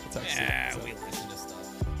 We got a couple texts. Yeah, we listen to stuff.